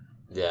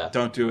 Yeah.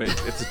 Don't do it.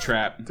 It's a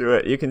trap. Do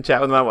it. You can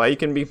chat with my wife. You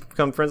can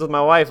become friends with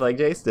my wife like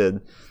Jace did.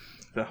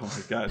 Oh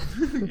my god.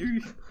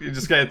 you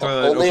just gotta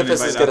throw that only if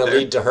this is gonna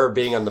lead to her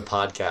being on the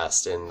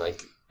podcast and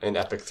like an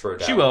epic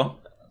throwdown. She will.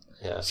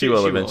 Yeah. She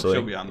will eventually.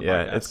 She'll be on the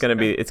podcast.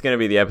 It's gonna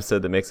be the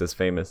episode that makes us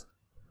famous.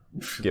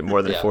 Get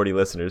more than 40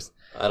 listeners.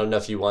 I don't know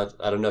if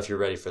you're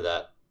ready for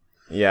that.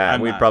 Yeah,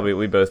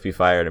 we'd both be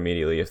fired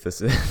immediately if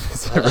this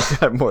ever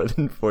got more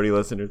than 40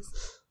 listeners.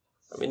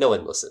 I mean, no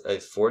one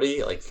listens.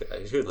 40? Like,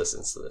 who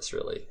listens to this,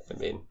 really? I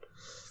mean...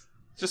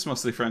 Just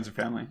mostly friends and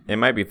family. It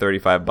might be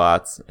 35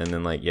 bots, and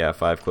then,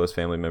 5 close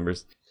family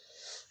members.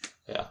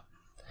 Yeah.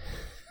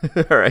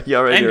 All right,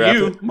 y'all ready to wrap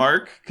it? And you,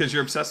 Mark, because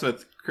you're obsessed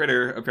with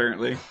Critter,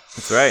 apparently.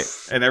 That's right.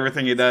 And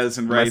everything he does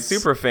and writes. My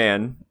super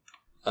fan.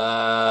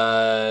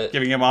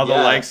 Giving him all the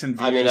likes and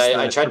views. I mean,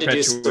 I tried to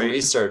do some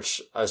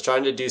research. I was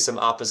trying to do some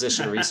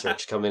opposition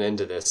research coming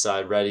into this, so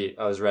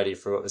I was ready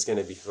for what was going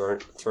to be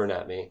thrown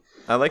at me.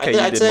 I like how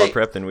you did more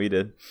prep than we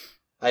did.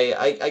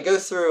 I go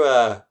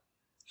through.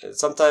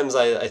 Sometimes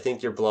I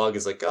think your blog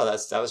is like, oh,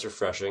 that was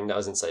refreshing, that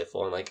was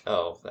insightful, and like,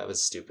 oh, that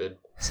was stupid.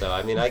 So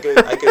I mean, I go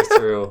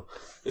through.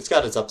 It's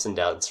got its ups and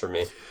downs for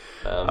me.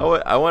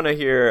 I want to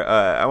hear.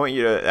 I want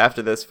you to,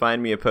 after this,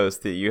 find me a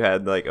post that you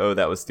had like, oh,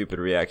 that was stupid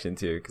reaction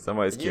to, because I'm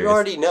always curious. You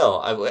already know.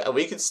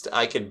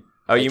 I could.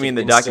 Oh, you mean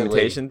the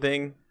documentation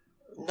thing?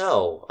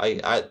 No,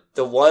 I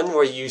the one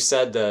where you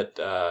said that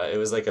it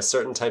was like a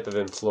certain type of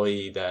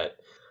employee that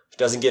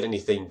doesn't get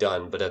anything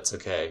done, but that's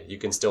okay. You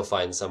can still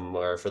find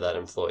somewhere for that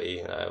employee.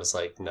 And I was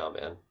like, no,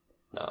 man,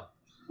 no.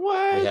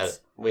 What?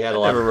 We had a I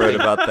lot. Never wrote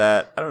about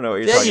that. I don't know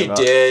what you're talking about.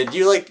 Yeah, you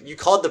did. You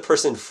called the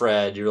person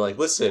Fred. You were like,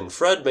 listen,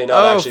 Fred may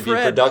not actually be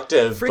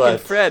productive, but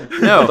Fred.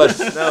 No, but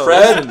no,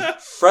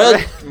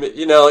 Fred,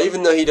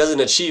 even though he doesn't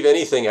achieve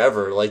anything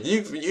ever, like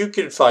you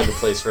could find a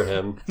place for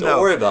him. Don't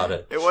worry about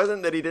it. It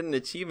wasn't that he didn't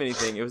achieve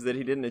anything. It was that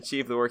he didn't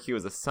achieve the work he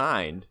was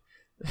assigned.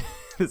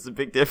 There's a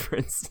big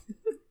difference.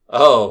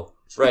 Oh,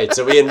 right.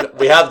 So we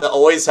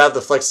always have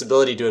the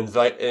flexibility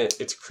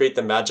to create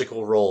the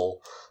magical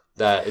role.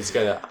 That's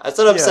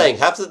what I'm saying.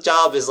 Half the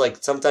job is like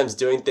sometimes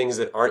doing things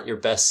that aren't your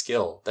best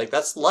skill. Like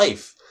that's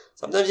life.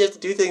 Sometimes you have to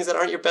do things that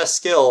aren't your best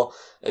skill,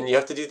 and you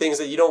have to do things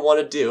that you don't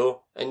want to do,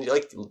 and you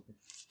like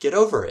get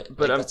over it.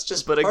 But that's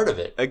just part of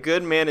it. A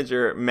good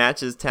manager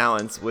matches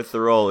talents with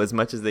the role as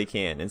much as they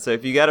can. And so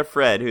if you got a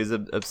Fred who's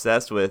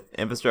obsessed with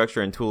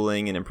infrastructure and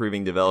tooling and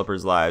improving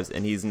developers' lives,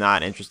 and he's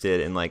not interested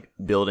in like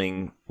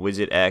building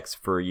widget X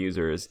for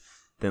users,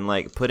 then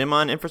like put him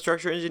on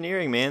infrastructure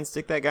engineering, man.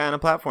 Stick that guy on a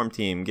platform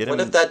team. What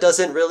if that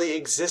doesn't really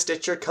exist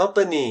at your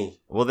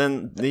company? Well,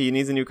 then he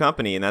needs a new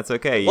company, and that's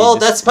okay. Well,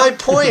 that's my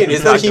point.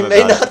 Is that he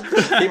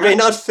may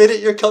not fit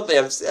at your company.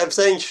 I'm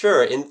saying,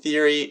 sure, in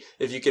theory,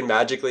 if you can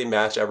magically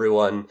match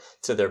everyone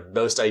to their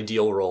most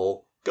ideal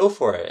role, go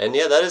for it. And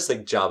yeah, that is the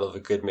job of a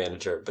good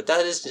manager, but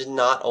that is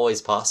not always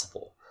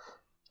possible.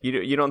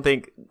 You don't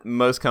think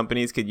most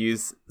companies could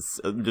use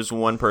just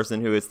one person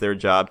who it's their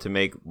job to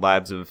make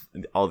lives of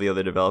all the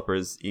other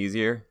developers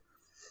easier?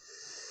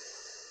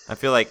 I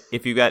feel like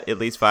if you got at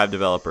least 5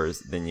 developers,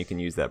 then you can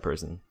use that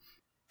person.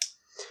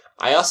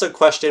 I also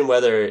question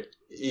whether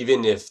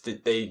even if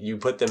you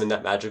put them in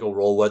that magical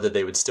role, whether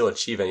they would still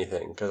achieve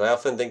anything. Because I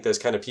often think those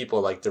kind of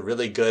people, like they're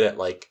really good at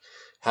like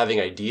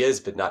having ideas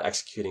but not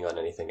executing on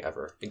anything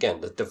ever.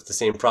 Again, the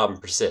same problem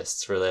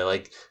persists where they're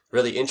like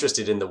really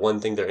interested in the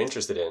one thing they're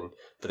interested in,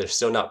 but they're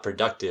still not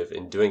productive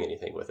in doing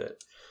anything with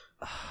it.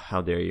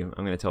 How dare you?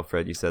 I'm going to tell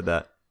Fred you said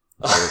that.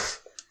 All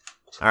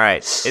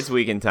right, it's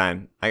weekend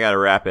time. I got to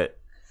wrap it.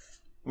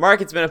 Mark,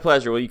 it's been a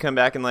pleasure. Will you come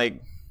back in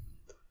like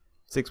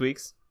 6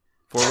 weeks?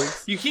 4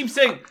 weeks? You keep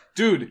saying,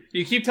 dude,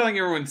 you keep telling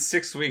everyone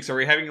 6 weeks. Are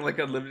we having like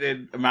a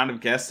limited amount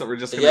of guests that we're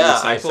just going to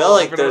recycle? I feel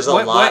like there's a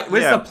lot.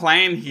 What's the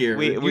plan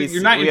here?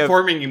 You're not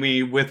informing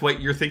me with what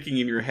you're thinking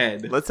in your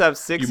head. Let's have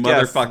 6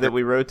 guests that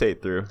we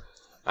rotate through.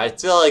 I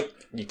feel like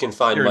you can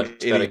find much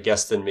better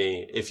guests than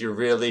me. If you're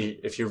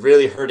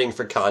really hurting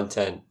for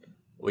content,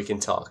 we can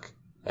talk.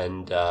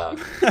 And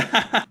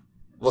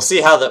We'll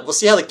see how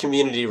the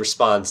community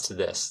responds to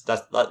this.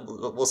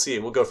 We'll see.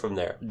 We'll go from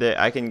there.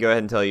 I can go ahead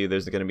and tell you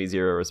there's going to be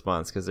zero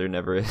response because there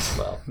never is.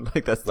 Well,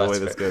 like that's the way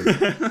this goes.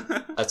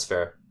 That's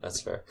fair.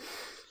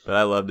 But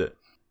I loved it.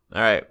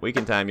 All right,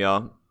 weekend time,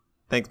 y'all.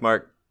 Thanks,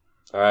 Mark.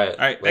 All right.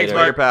 Thanks, Mark.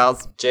 Later,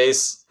 pals.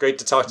 Jace, great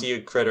to talk to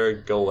you. Critter,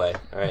 go away.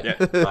 All right.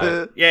 Yeah.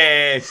 Bye.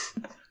 Yay.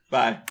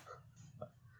 Bye.